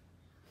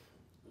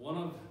 One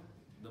of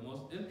the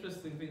most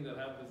interesting things that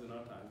happens in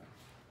our time.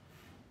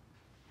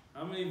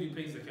 How many of you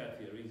pay zakat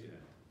here? Raise your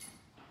hand.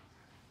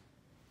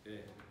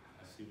 Okay,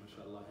 I see,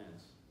 mashallah,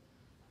 hands.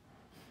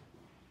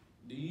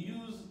 Do you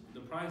use the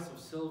price of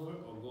silver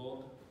or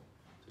gold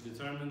to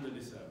determine the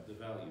nisab, the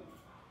value,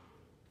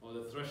 or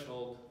the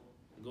threshold,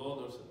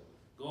 gold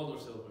or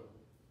silver?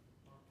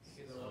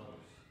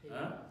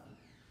 Huh?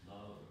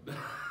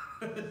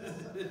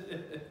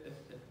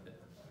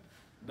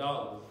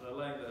 Dollars. I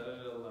like that.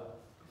 Inshallah.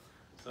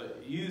 So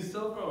you use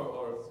silver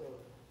or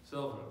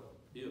silver?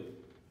 You.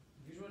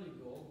 Usually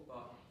gold,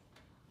 but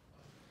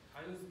I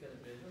use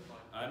calculator.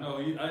 But I know.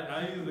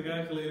 I use the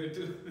calculator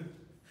too.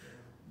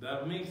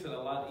 That makes it a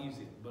lot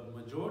easier. But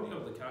majority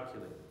of the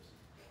calculators,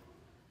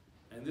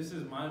 and this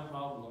is my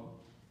problem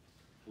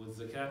with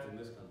zakat in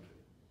this country.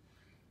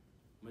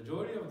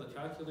 Majority of the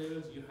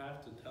calculators, you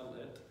have to tell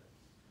it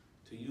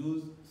to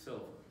use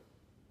silver.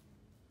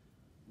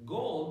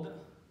 Gold,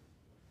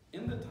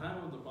 in the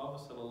time of the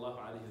Prophet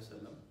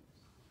ﷺ,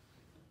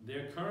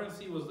 their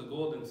currency was the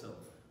gold and silver.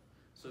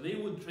 So they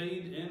would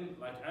trade in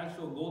like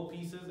actual gold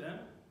pieces and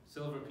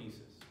silver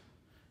pieces.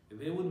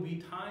 There would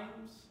be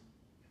times,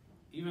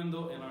 even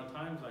though in our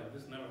times like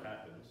this never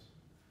happens,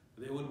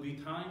 there would be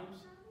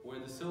times where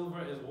the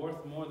silver is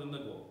worth more than the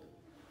gold.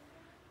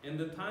 In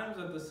the times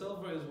that the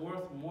silver is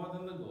worth more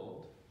than the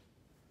gold,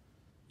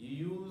 you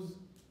use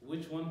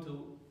which one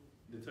to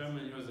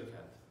determine your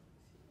zakat?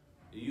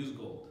 You use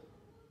gold.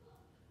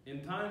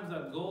 In times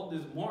that gold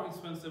is more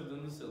expensive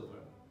than the silver,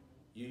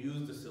 you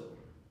use the silver.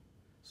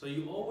 So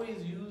you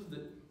always use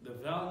the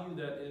value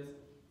that is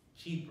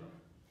cheaper.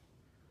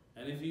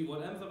 And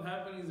what ends up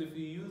happening is if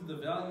you use the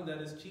value that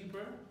is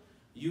cheaper,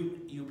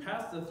 you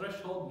pass the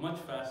threshold much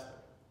faster.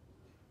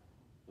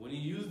 When you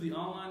use the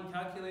online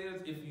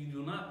calculators, if you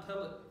do not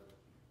tell it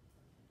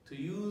to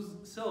use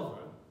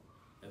silver,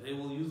 they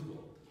will use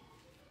gold.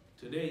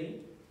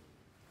 Today,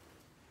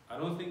 I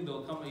don't think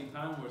there'll come a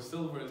time where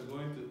silver is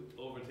going to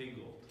overtake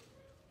gold,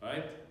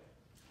 right?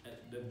 And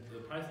the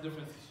price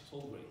difference is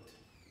so great.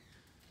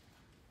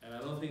 And I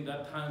don't think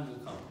that time will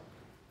come.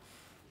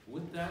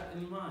 With that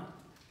in mind,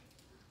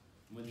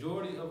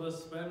 majority of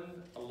us spend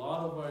a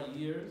lot of our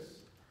years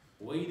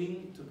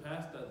waiting to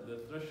pass the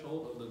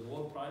threshold of the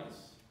gold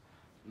price,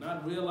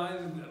 not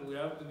realizing that we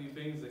have to be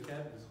paying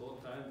zakat this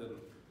whole time, that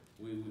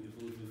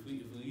if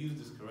we use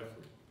this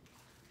correctly.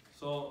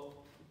 So,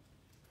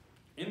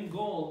 in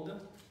gold,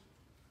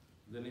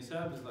 the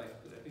nisab is like,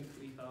 I think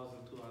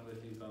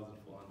 3,200,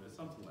 3,400,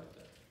 something like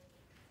that.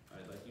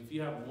 Right? Like if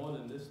you have more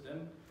than this,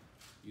 then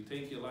you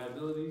take your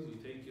liabilities, you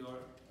take your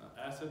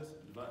assets,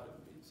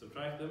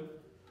 subtract them,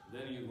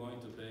 then you're going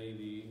to pay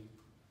the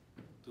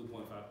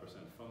 2.5%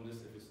 from this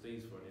if it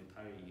stays for an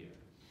entire year.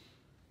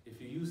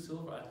 If you use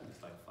silver, I think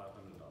it's like $500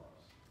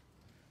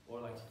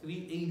 or like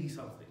 380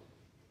 something.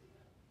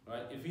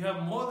 Right? If you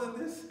have more than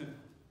this,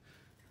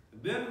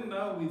 then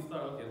now we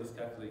start, okay, let's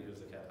calculate your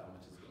zakat, how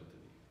much it's going to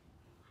be.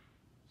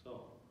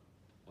 So,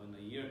 when the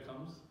year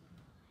comes,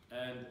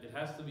 and it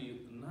has to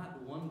be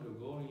not one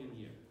Gregorian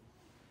year.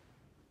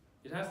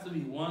 It has to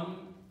be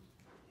one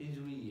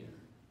Hijri year.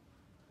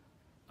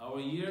 Our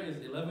year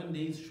is 11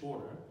 days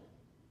shorter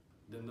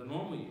than the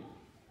normal year.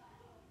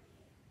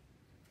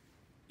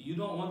 You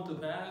don't want to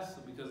pass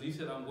because you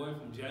said I'm going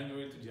from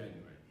January to January.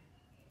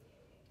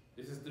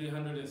 This is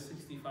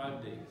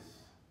 365 days.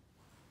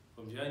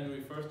 From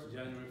January 1st to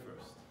January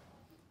 1st.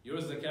 Your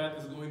zakat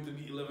is going to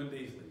be 11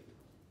 days late.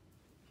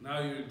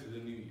 Now you're into the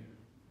new year.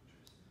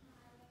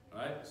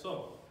 Right?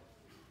 So,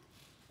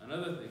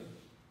 another thing,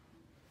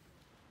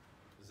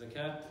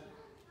 zakat,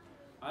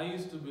 I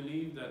used to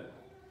believe that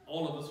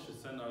all of us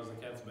should send our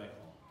zakats back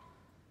home.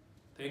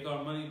 Take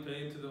our money,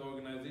 pay it to the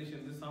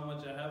organization, this is how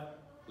much I have,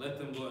 let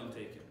them go and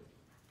take it.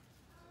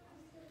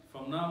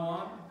 From now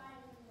on,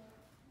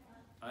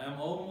 I am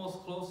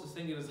almost close to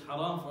saying it is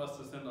haram for us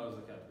to send our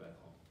zakat back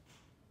home.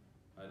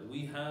 Right?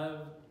 We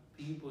have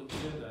people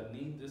here that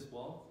need this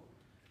wealth,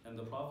 and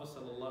the Prophet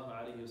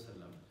ﷺ,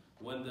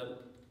 when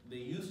they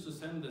used to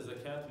send the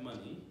zakat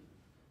money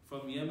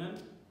from Yemen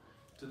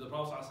to the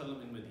Prophet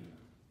ﷺ in Medina.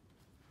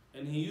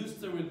 And he used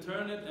to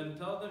return it and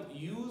tell them,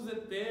 use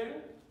it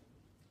there,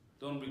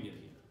 don't bring it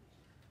here.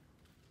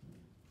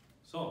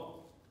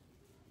 So,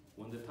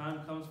 when the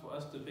time comes for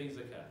us to pay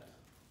zakat,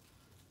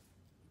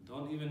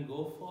 don't even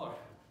go far.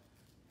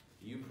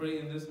 You pray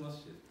in this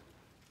masjid.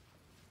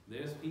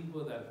 There's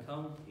people that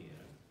come here,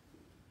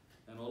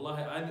 and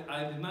wallahi,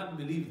 I did not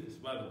believe this,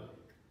 by the way.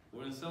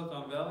 We're in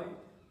Silicon Valley.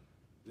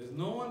 There's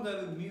no one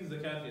that needs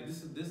zakat here.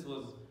 This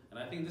was, and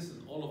I think this is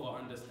all of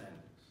our understandings.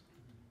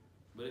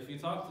 But if you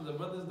talk to the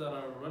brothers that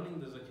are running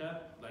the zakat,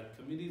 like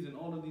committees in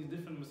all of these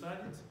different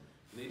masajids,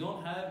 they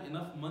don't have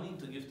enough money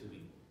to give to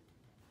people.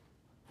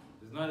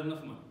 There's not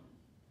enough money.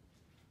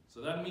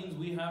 So that means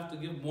we have to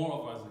give more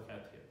of our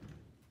zakat here.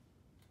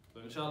 So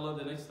inshallah,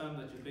 the next time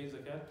that you pay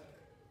zakat,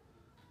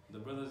 the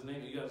brother's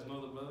name, you guys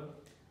know the brother?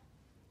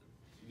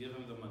 You give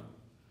him the money.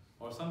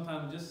 Or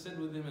sometimes just sit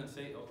with him and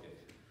say, okay,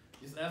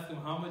 just ask him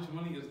how much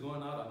money is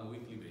going out on a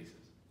weekly basis.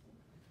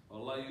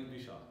 Wallah, you'd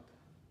be shocked.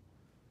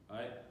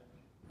 Alright?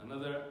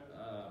 Another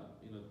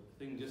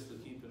thing just to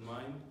keep in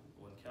mind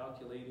when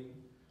calculating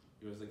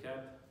your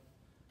zakat,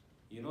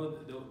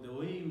 the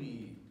way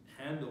we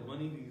handle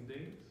money these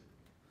days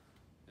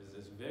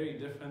is very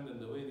different than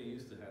the way they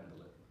used to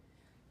handle it.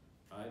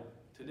 Right?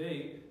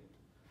 Today,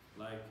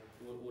 like,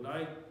 would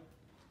I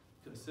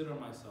consider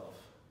myself,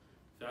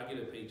 if I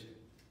get a paycheck,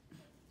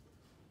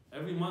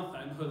 every month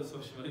I know the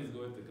social money is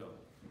going to go.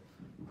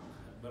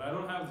 But I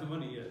don't have the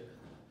money yet.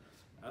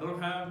 I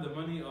don't have the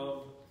money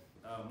of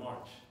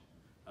March.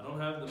 I don't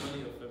have the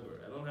money of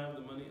February. I don't have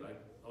the money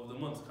of the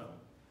months coming.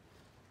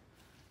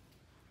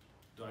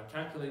 Do I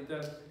calculate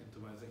that into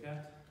my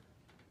zakat?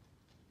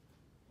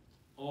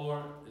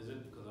 Or is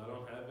it because I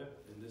don't have it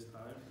in this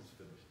time, it's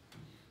finished?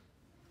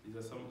 These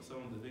are some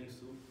of the things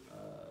to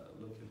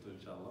look into,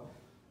 inshallah.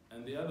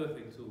 And the other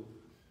thing too,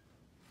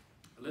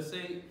 let's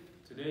say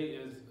today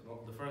is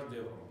the first day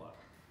of Ramadan.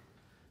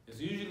 It's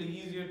usually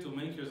easier to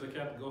make your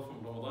zakat go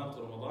from Ramadan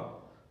to Ramadan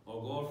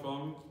or go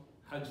from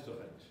Hajj to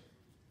Hajj.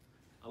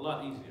 A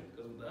lot easier,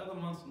 because the other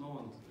months,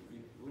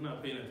 we're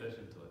not paying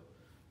attention to it.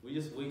 We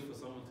just wait for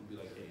someone to be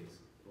like, hey,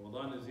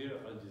 Ramadan is here,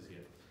 Hajj is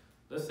here.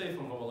 Let's say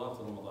from Ramadan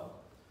to Ramadan.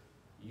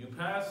 You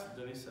pass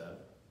the nisab,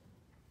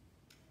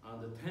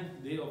 on the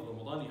 10th day of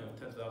Ramadan you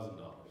have $10,000.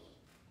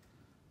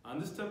 On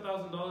this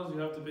 $10,000 you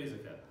have to pay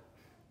zakat.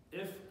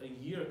 If a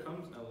year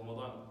comes and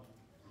Ramadan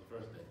is the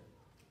first day.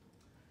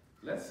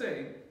 Let's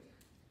say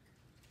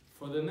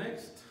for the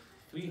next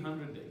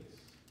 300 days,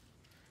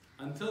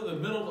 until the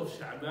middle of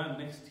Sha'ban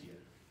next year.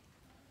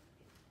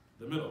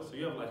 The middle. So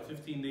you have like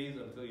 15 days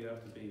until you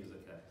have to pay your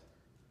zakat.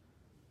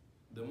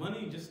 The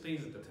money just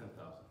stays at the 10,000.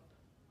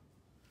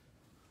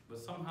 But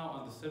somehow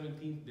on the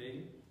 17th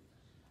day,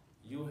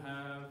 you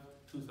have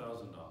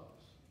 $2,000.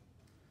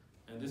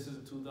 And this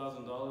is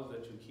 $2,000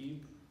 that you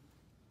keep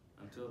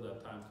until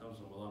that time comes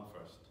Ramadan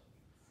first.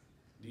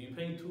 Do you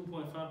pay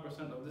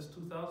 2.5% of this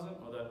 2,000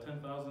 or that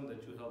 10,000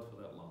 that you held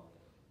for that long?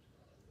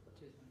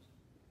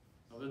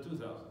 Of the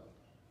 2,000.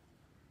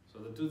 So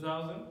the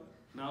 2,000,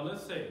 now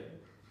let's say,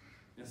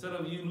 instead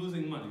of you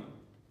losing money,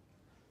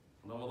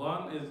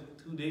 Ramadan is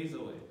 2 days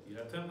away. You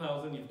have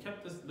 10,000, you've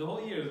kept this, the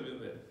whole year has been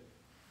there.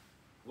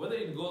 Whether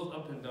it goes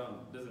up and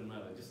down, doesn't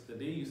matter. Just the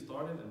day you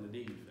started and the day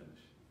you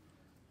finish.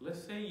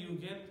 Let's say you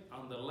get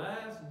on the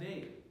last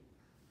day,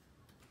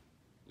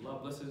 Allah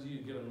blesses you,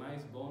 you get a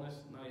nice bonus,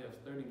 now you have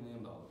 $30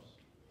 million.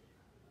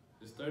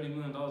 There's $30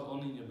 million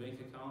only in your bank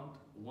account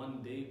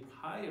 1 day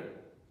prior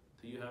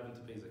to you having to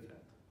pay zakat.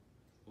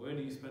 Where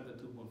do you spend the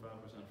 2.5%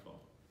 from?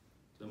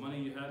 The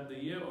money you had the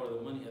year or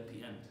the money at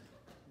the end?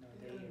 No,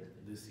 the year.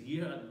 This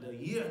year, the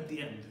year at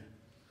the end.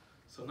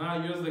 So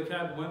now your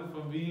zakat went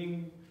from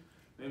being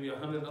maybe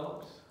 $100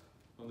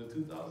 from the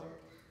 2,000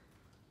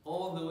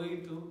 all the way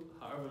to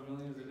however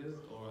millions it is,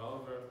 or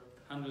however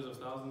hundreds of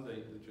thousands that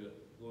you're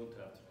going to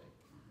have to pay.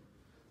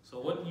 So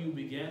what you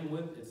began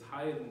with is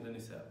higher than the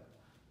nisab.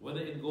 Whether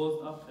it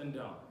goes up and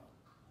down,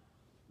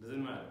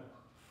 doesn't matter.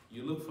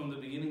 You look from the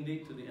beginning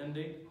date to the end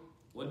date,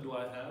 what do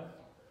I have?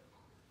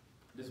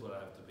 This is what I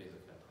have to pay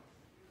zakat.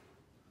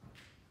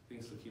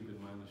 Things to keep in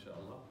mind,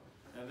 inshallah.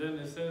 And then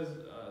it says,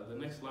 the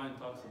next line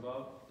talks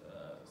about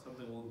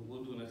something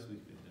we'll do next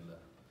week, bismillah.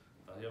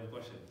 You have a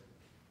question?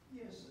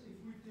 Yes,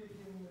 if we take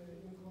in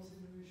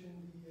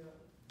consideration the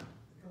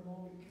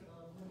economic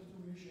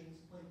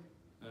fluctuations like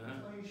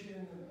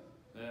inflation,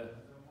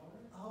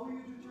 how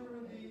you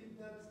determine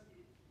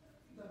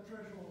that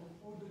threshold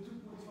or the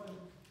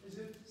 2.5? Is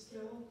it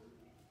still?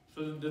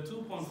 So the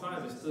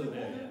 2.5 is still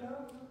there.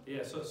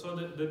 Yeah. So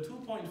the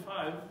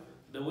 2.5,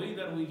 the way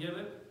that we get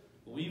it,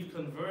 we've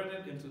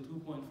converted into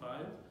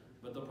 2.5.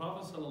 But the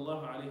Prophet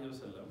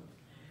ﷺ,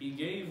 he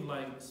gave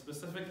like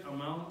specific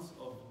amounts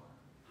of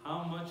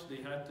how much they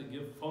had to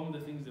give from the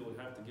things they would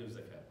have to give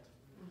zakat.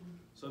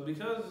 So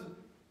because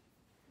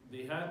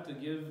they had to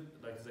give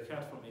like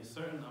zakat from a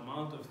certain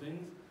amount of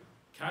things,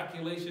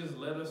 calculations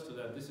led us to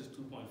that this is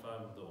 2.5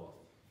 of the wealth.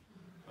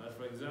 Right?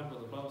 For example,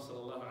 the Prophet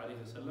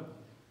ﷺ,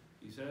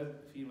 he said,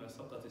 فِيمَا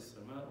سَقَتِ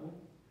السَّمَاءُ,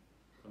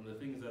 from the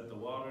things that the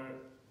water,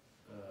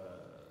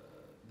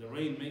 the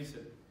rain makes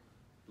it,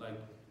 like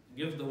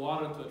gives the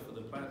water to it for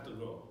the plant to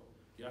grow.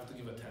 You have to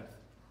give a tenth.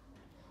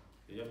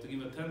 You have to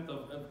give a tenth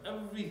of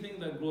everything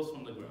that grows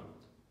from the ground.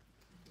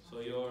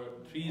 So your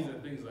trees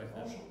and things like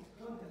that.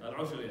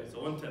 Al-Ushur, yeah. So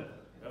 1/10.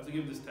 You have to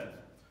give this tenth.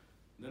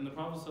 Then the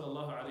Prophet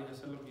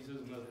ﷺ, he says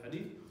in the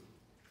hadith,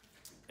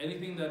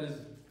 anything that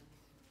is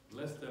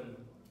less than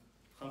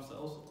khamsa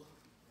awsaq,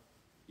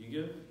 you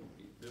give.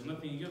 There's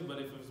nothing you give, but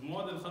if it's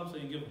more than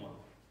khamsa, you give one.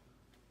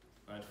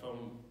 Right,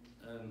 from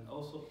an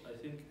awsaq, I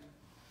think,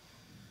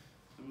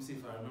 let me see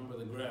if I remember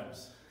the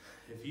grams.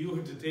 If you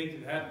were to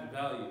take that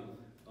value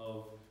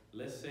of,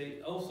 let's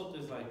say, awsaq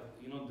is like,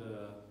 you know,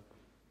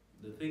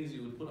 the things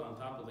you would put on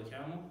top of the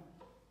camel.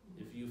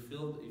 If you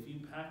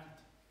packed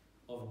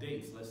of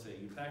dates, let's say,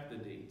 you packed the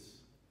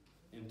dates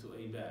into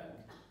a bag,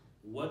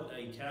 what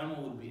a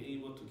camel would be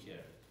able to carry.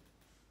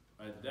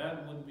 Right,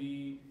 that would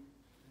be,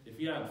 if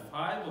you had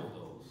 5 of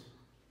those,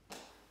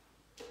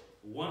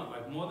 one,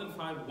 like more than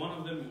 5, one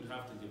of them you'd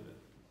have to give it.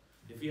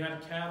 If you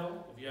had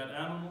cattle, if you had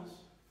animals,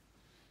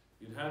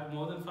 you'd have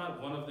more than 5,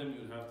 one of them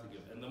you'd have to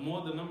give. And the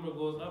more the number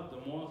goes up,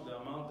 the more the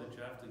amount that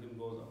you have to give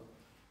goes up.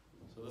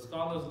 So the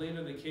scholars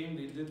later, they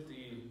did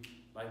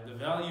the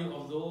value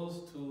of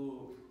those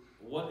to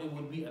what it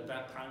would be at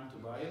that time to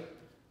buy it.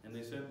 And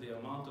they said the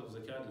amount of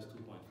zakat is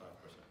 2.5%.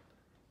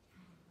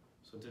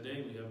 So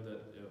today we have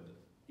that,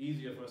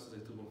 easier for us to say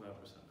 2.5%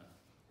 now.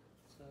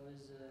 So I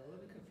was a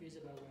little bit confused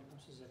about when it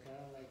comes to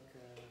zakah, like,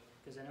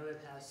 because I know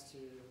it has to,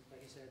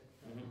 like you said,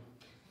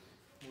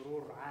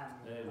 murur am.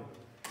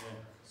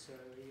 So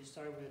you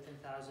start with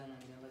 10,000 and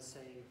then let's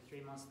say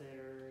 3 months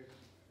later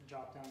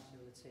drop down to,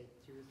 let's say,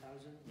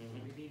 2,000,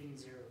 maybe even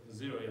zero.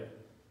 Zero, yeah.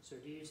 So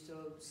do you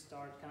still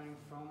start counting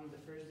from the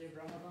first day of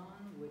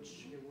Ramadan,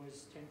 which it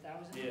was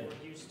 10,000, Yeah. or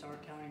do you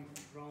start counting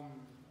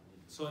from?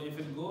 So if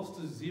it goes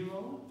to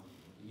zero,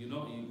 you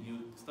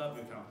stop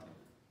your counting.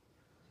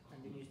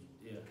 And then you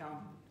Yeah.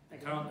 count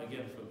again? Count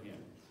again from here.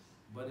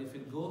 But if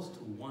it goes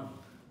to 1,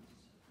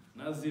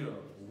 not 0,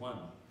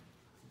 1,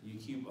 you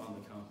keep on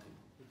the counting.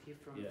 You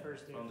keep from the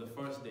first day? From the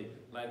first day.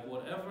 Like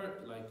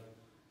whatever, like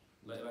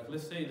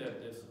let's say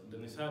that the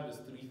nisab is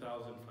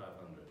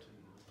 3,500.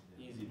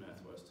 Easy math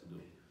for us to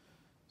do.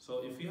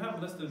 So if you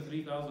have less than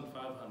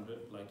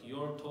 3,500, like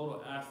your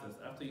total assets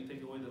after you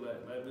take away the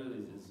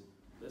liabilities is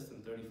less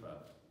than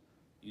 35.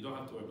 You don't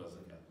have to worry about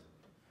zakat.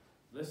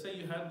 Let's say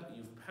you've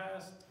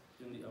passed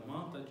in the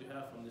amount that you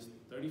have from this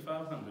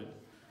 3,500.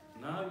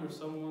 Now you're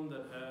someone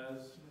that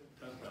has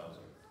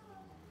 10,000.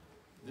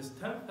 This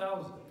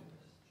 10,000,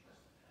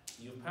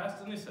 you passed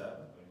the nisab.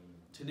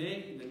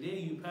 Today, the day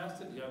you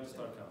passed it, you have to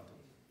start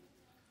counting.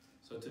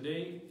 So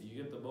today, you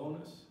get the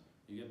bonus,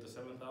 you get the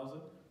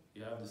 7,000,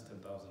 you have this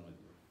 10,000 with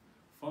you.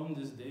 From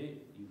this day,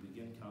 you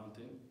begin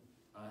counting.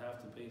 I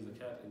have to pay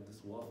zakat if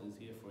this wealth is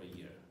here for a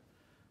year.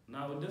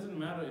 Now, it doesn't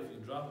matter if you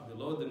drop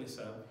below the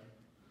nisab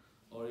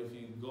or if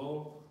you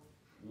go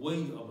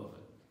way above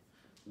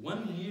it.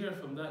 1 year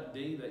from that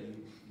day that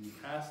you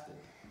passed it,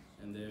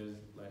 and there's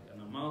like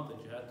an amount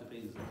that you have to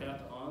pay zakat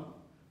on,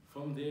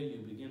 from there you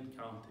begin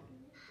counting.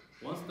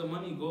 Once the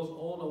money goes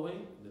all the way,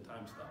 the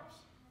time stops.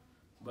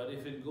 But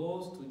if it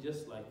goes to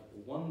just like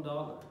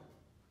 $1,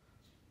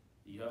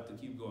 you have to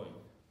keep going.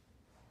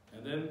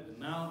 And then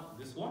now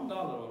this $1,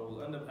 what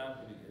will end up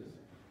happening is,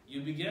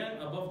 you began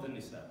above the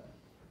nisab.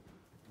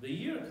 The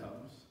year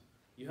comes,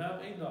 you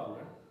have $8,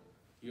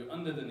 you're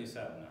under the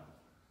nisab now.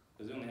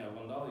 Because you only have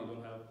 $1, you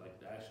don't have like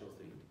the actual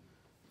thing.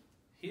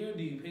 Here,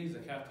 do you pay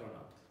zakat or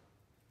not?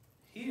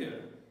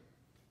 Here,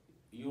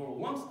 you're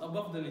once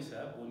above the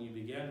nisab when you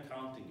began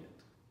counting it.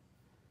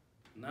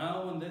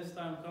 Now when this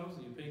time comes,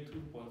 you pay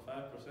 2.5%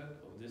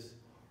 of this,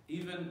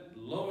 even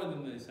lower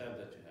than the nisab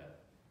that you had.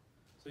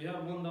 So you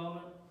have $1,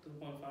 2.5%.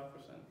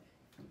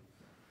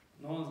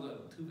 No one's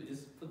got to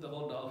just put the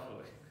whole dollar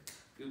away.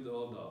 Give the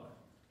whole dollar.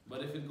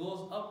 But if it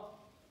goes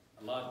up,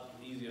 a lot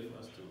easier for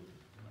us to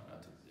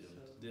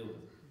deal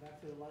with. Back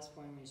to the last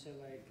point when you said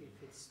like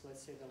if it's,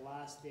 let's say, the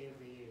last day of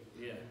the year.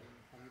 Yeah.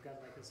 And you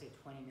got like, let's say,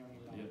 $20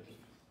 million. Yep.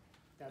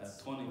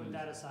 That's 20 put million.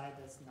 that aside.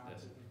 That's not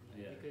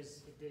Yeah.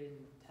 because it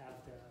didn't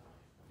have the.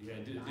 Yeah,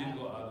 it didn't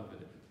go out of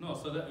it. No,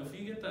 so that if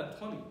you get that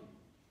 20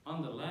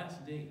 on the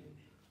last day,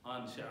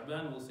 on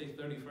Shaybah, we'll say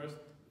 31st,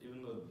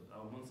 even though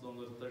our months don't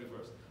go to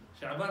 31st.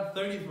 Shaybah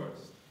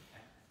 31st,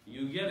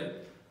 you get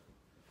it,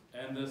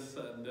 and this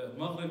the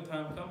Maghrib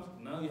time comes.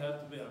 Now you have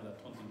to pay on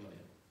that 20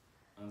 million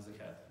on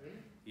zakat. Really?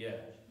 Yeah.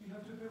 You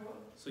have to pay what?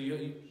 So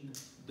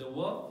the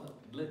wealth,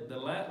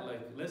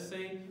 like let's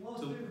say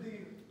Last day of the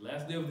year.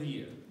 last day of the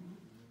year.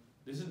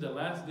 This is the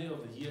last day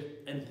of the year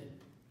ending,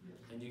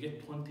 and you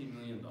get $20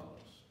 million.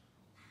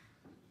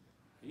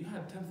 You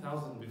had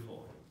 10,000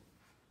 before.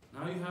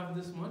 Now you have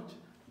this much.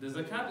 The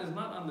zakat is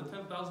not on the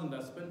 10,000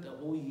 that spent a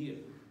whole year.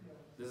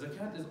 The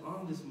zakat is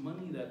on this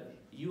money that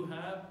you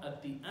have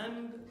at the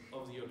end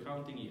of your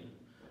counting year.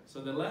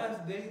 So the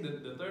last day,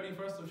 the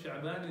 31st of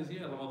Shaybah is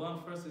here. Ramadan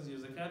 1st is your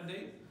zakat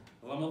day.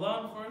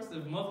 Ramadan 1st,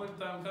 if Maghrib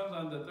time comes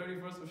on the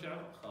 31st of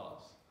Shaybah,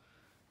 khalas.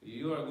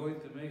 You are going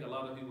to make a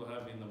lot of people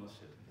happy in the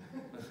masjid.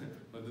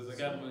 But the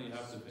zakat money you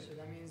have to pay. So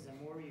that means the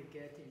more you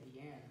get in the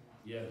end.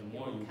 Yeah, the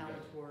more you count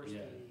get. towards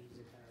Yeah. the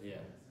zakat.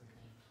 Yeah.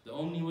 The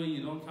only way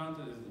you don't count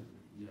it is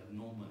if you have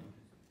no money.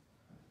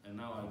 And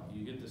now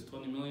you get this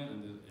 20 million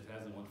and it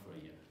hasn't went for a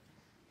year.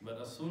 But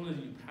as soon as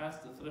you pass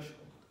the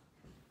threshold,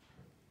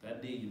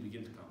 that day you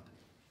begin to count it.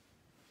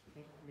 I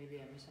think maybe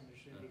I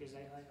misunderstood because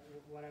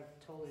what I've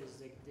told is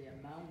like the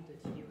amount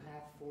that you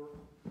have for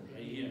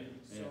A year.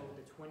 So Yeah.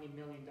 the $20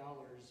 million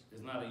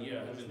It's not a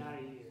year. is not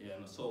a year.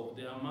 Yeah. So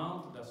the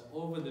amount that's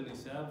over the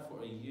nisab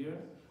for a year,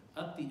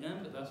 at the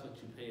end, that's what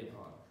you pay it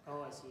on.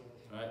 Oh, I see.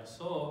 Okay. Right?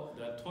 So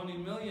that 20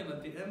 million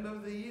at the end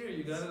of the year,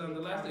 you got it on the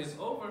last day. It's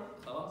over.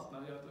 Khalas, now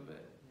you have to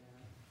pay.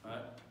 Yeah.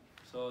 Right?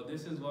 So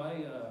this is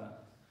why,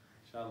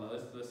 inshallah,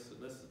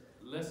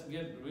 let's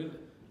get rid.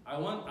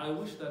 I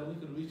wish that we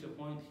could reach a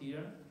point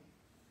here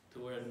to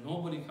where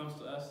nobody comes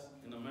to us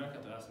in America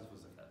to ask us for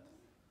zakat.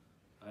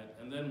 Right?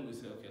 And then we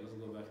say, okay, let's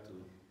go back to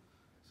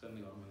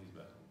sending our monies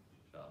back home.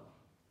 Inshallah.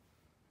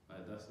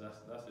 Right?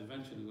 That's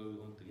eventually where we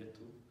want to get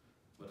to.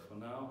 But for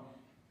now,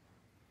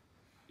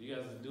 you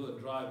guys do a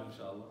drive,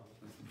 inshallah.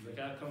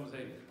 Zakat comes,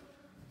 hey,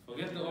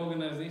 forget the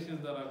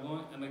organizations that are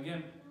going, and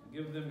again,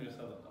 give them your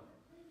sadaqah.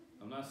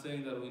 I'm not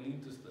saying that we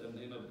need to,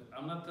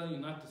 I'm not telling you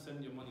not to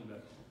send your money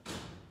back home.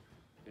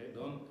 Okay,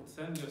 don't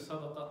send your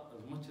sadaqah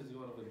as much as you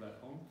want to get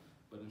back home,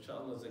 but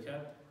inshallah,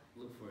 zakat,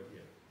 look for it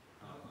here.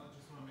 I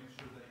just want to make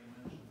sure that you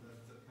mentioned that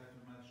zakat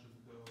al-mal should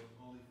go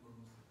only for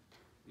Muslims.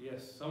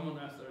 Yes, someone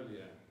asked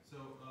earlier.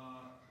 So,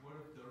 what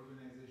if the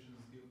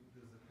organizations give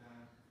the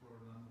zakat for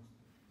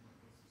non-Muslims?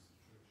 What's the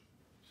situation?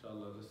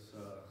 Inshallah,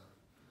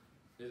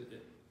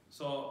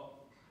 so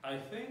I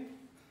think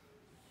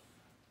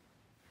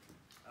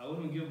I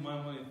wouldn't give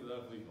my money to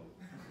that people.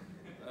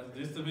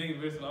 Just to make it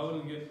very simple, I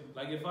wouldn't give.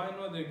 Like if I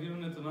know they're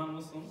giving it to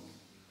non-Muslims,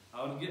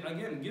 I would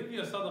give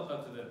your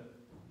sadaqah to them.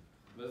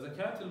 But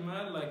zakat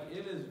al-mal, like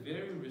it is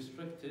very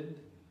restricted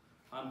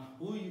on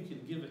who you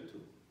can give it to.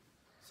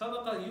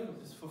 Sadaqah,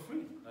 it's for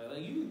free.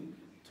 Like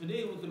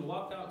today we could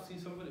walk out, see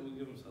somebody, we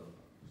give them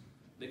sadaqah.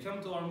 They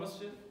come to our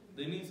masjid,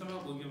 they need some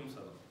help, we'll give them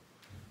sadaqah.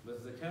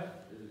 But zakat,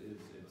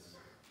 it's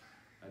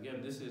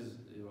again, this is,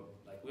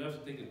 like we have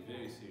to take it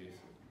very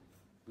seriously.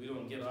 We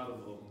don't get out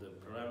of the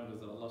parameters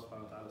that Allah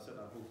subhanahu wa ta'ala said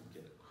on who can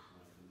get it.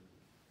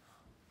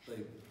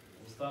 Like,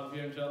 we'll stop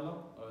here inshallah,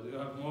 or do you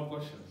have more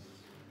questions?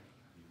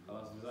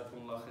 I'll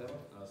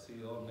see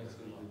you all next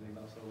week.